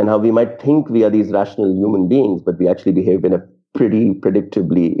and how we might think we are these rational human beings, but we actually behave in a pretty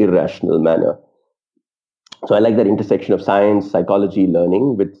predictably irrational manner. So I like that intersection of science, psychology,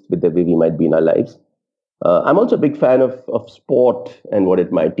 learning with the way we might be in our lives. I'm also a big fan of sport and what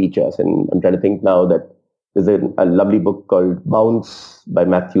it might teach us. And I'm trying to think now that there's a lovely book called Bounce by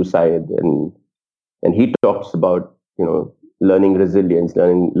Matthew Syed, and he talks about learning resilience,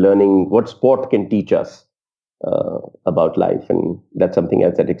 learning what sport can teach us about life, and that's something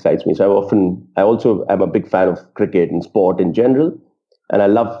else that excites me. So I also am a big fan of cricket and sport in general, and I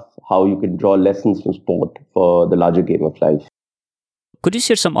love how you can draw lessons from sport for the larger game of life. Could you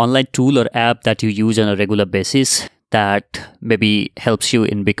share some online tool or app that you use on a regular basis that maybe helps you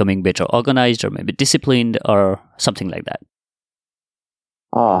in becoming better organized or maybe disciplined or something like that?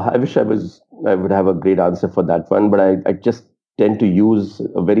 I wish I would have a great answer for that one, but I just tend to use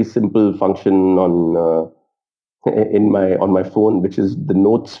a very simple function in my on my phone, which is the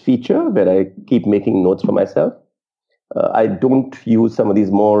notes feature, where I keep making notes for myself. I don't use some of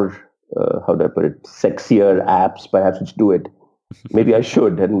these more, how do I put it, sexier apps, perhaps, which do it. Maybe I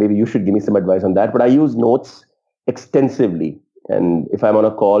should, and maybe you should give me some advice on that. But I use notes extensively. And if I'm on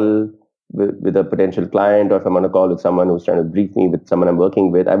a call with a potential client, or if I'm on a call with someone who's trying to brief me with someone I'm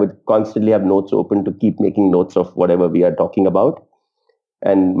working with, I would constantly have notes open to keep making notes of whatever we are talking about.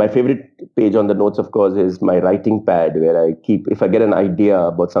 And my favorite page on the notes, of course, is my writing pad, where I keep, if I get an idea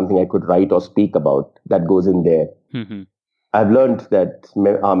about something I could write or speak about, that goes in there. Mhm. I've learned that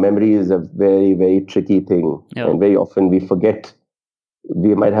our memory is a very, very tricky thing. Yeah. And very often we forget.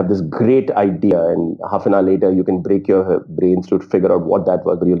 We might have this great idea, and half an hour later, you can break your brains to figure out what that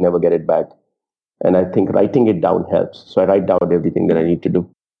was, but you'll never get it back. And I think writing it down helps. So I write down everything that I need to do.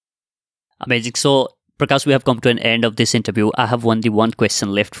 Amazing. So, Prakash, we have come to an end of this interview. I have only one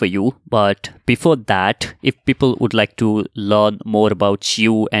question left for you. But before that, if people would like to learn more about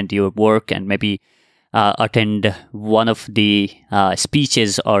you and your work, and maybe attend one of the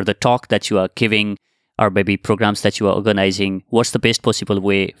speeches or the talk that you are giving, or maybe programs that you are organizing, what's the best possible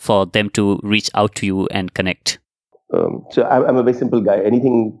way for them to reach out to you and connect? So I'm a very simple guy.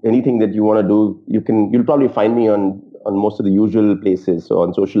 Anything that you want to do, you'll probably find me on most of the usual places. So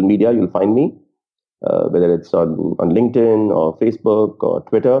on social media, you'll find me, whether it's on LinkedIn or Facebook or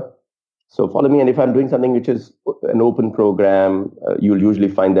Twitter. So follow me, and if I'm doing something which is an open program, you'll usually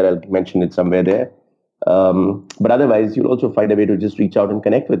find that I'll mention it somewhere there. But otherwise, you'll also find a way to just reach out and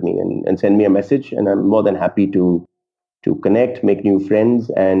connect with me, and send me a message, and I'm more than happy to connect, make new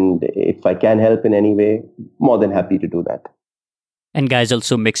friends, and if I can help in any way, more than happy to do that. And guys,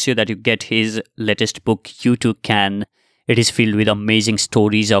 also make sure that you get his latest book, You Too Can. It is filled with amazing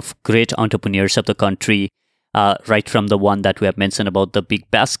stories of great entrepreneurs of the country, right from the one that we have mentioned about the big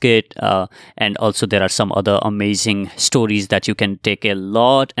basket. And also there are some other amazing stories that you can take a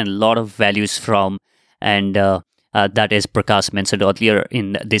lot of values from. And that, as Prakash mentioned earlier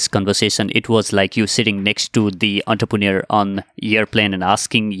in this conversation, it was like you sitting next to the entrepreneur on airplane and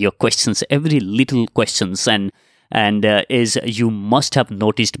asking your questions, every little questions. And as you must have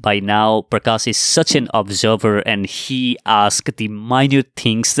noticed by now, Prakash is such an observer, and he asks the minute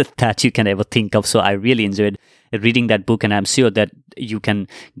things that you can ever think of. So I really enjoyed reading that book, and I'm sure that you can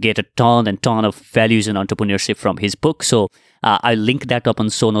get a ton and ton of values in entrepreneurship from his book. So I'll link that up on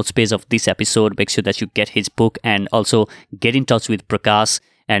show notes page of this episode. Make sure that you get his book, and also get in touch with Prakash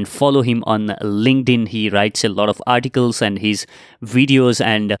and follow him on LinkedIn. He writes a lot of articles, and his videos,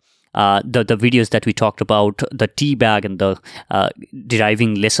 and the videos that we talked about, the tea bag, and the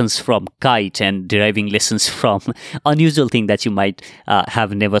deriving lessons from kite, and deriving lessons from unusual thing that you might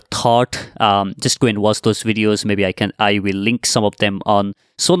have never thought. Just go and watch those videos. Maybe I will link some of them on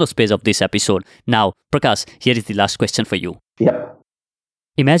show notes page of this episode. Now, Prakash, here is the last question for you. Yeah.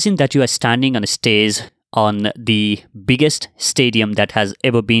 Imagine that you are standing on a stage on the biggest stadium that has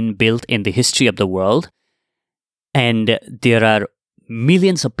ever been built in the history of the world, and there are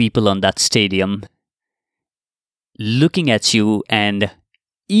millions of people on that stadium looking at you and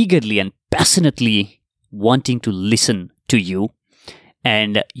eagerly and passionately wanting to listen to you.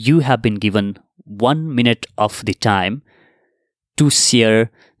 And you have been given 1 minute of the time to share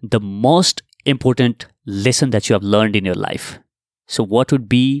the most important lesson that you have learned in your life. So, what would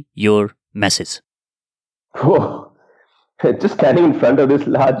be your message? Whoa. Just standing in front of this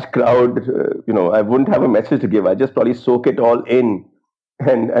large crowd, I wouldn't have a message to give. I just probably soak it all in,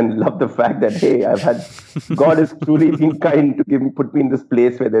 and love the fact that, hey, God has truly been kind to put me in this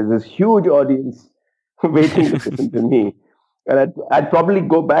place where there's this huge audience waiting to listen to me. And I'd probably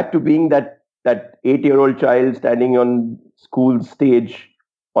go back to being that 8-year-old child standing on school stage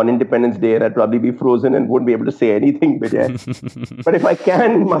on Independence Day, and I'd probably be frozen and wouldn't be able to say anything. But if I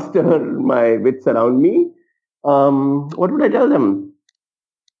can muster my wits around me, what would I tell them?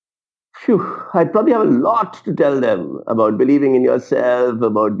 Phew, I'd probably have a lot to tell them about believing in yourself,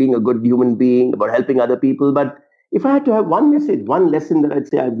 about being a good human being, about helping other people. But if I had to have one message, one lesson that I'd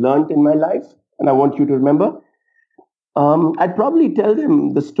say I've learned in my life, and I want you to remember, I'd probably tell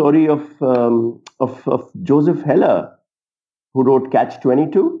them the story of Joseph Heller, who wrote Catch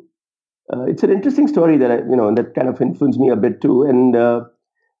 22. It's an interesting story that kind of influenced me a bit too. And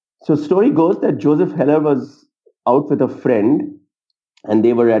so, story goes that Joseph Heller was out with a friend, and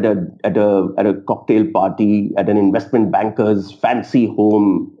they were at a cocktail party at an investment banker's fancy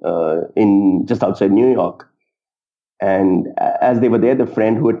home in just outside New York. And as they were there, the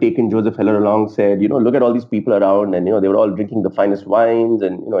friend who had taken Joseph Heller along said, look at all these people around, and they were all drinking the finest wines,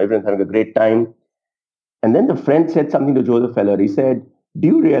 and everyone's having a great time. And then the friend said something to Joseph Heller. He said, "Do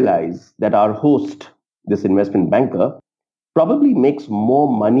you realize that our host this investment banker, probably makes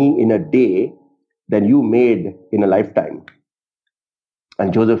more money in a day than you made in a lifetime.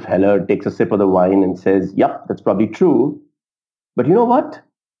 And Joseph Heller takes a sip of the wine and says, "Yep, that's probably true. But you know what?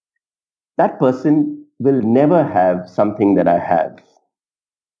 That person will never have something that I have."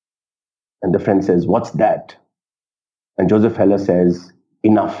 And the friend says, "What's that?" And Joseph Heller says,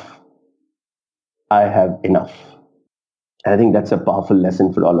 "Enough. I have enough." And I think that's a powerful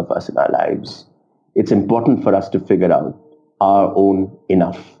lesson for all of us in our lives. It's important for us to figure out our own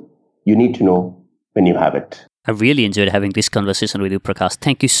enough. You need to know when you have it. I really enjoyed having this conversation with you, Prakash.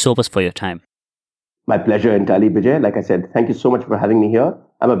 Thank you so much for your time. My pleasure entirely, Vijay. Like I said, thank you so much for having me here.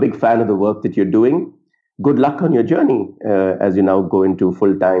 I'm a big fan of the work that you're doing. Good luck on your journey as you now go into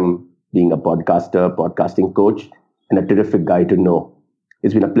full-time being a podcaster, podcasting coach, and a terrific guy to know.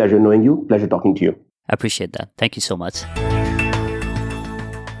 It's been a pleasure knowing you. Pleasure talking to you. I appreciate that. Thank you so much.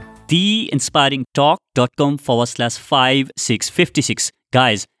 theinspiringtalk.com/5656.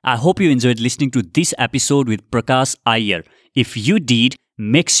 Guys, I hope you enjoyed listening to this episode with Prakash Iyer. If you did,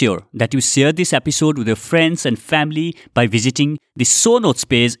 make sure that you share this episode with your friends and family by visiting the show notes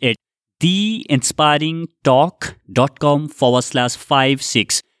page at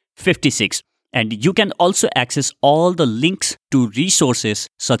theinspiringtalk.com/5656. And you can also access all the links to resources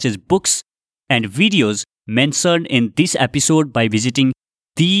such as books and videos mentioned in this episode by visiting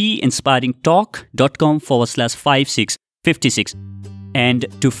theinspiringtalk.com/5656. And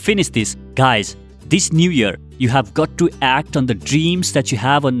to finish this, guys, this new year, you have got to act on the dreams that you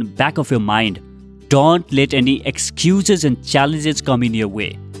have on the back of your mind. Don't let any excuses and challenges come in your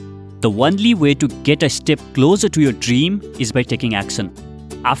way. The only way to get a step closer to your dream is by taking action.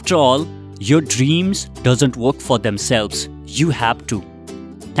 After all, your dreams doesn't work for themselves. You have to.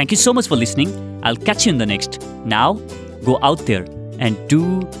 Thank you so much for listening. I'll catch you in the next. Now, go out there and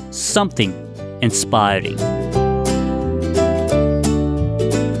do something inspiring.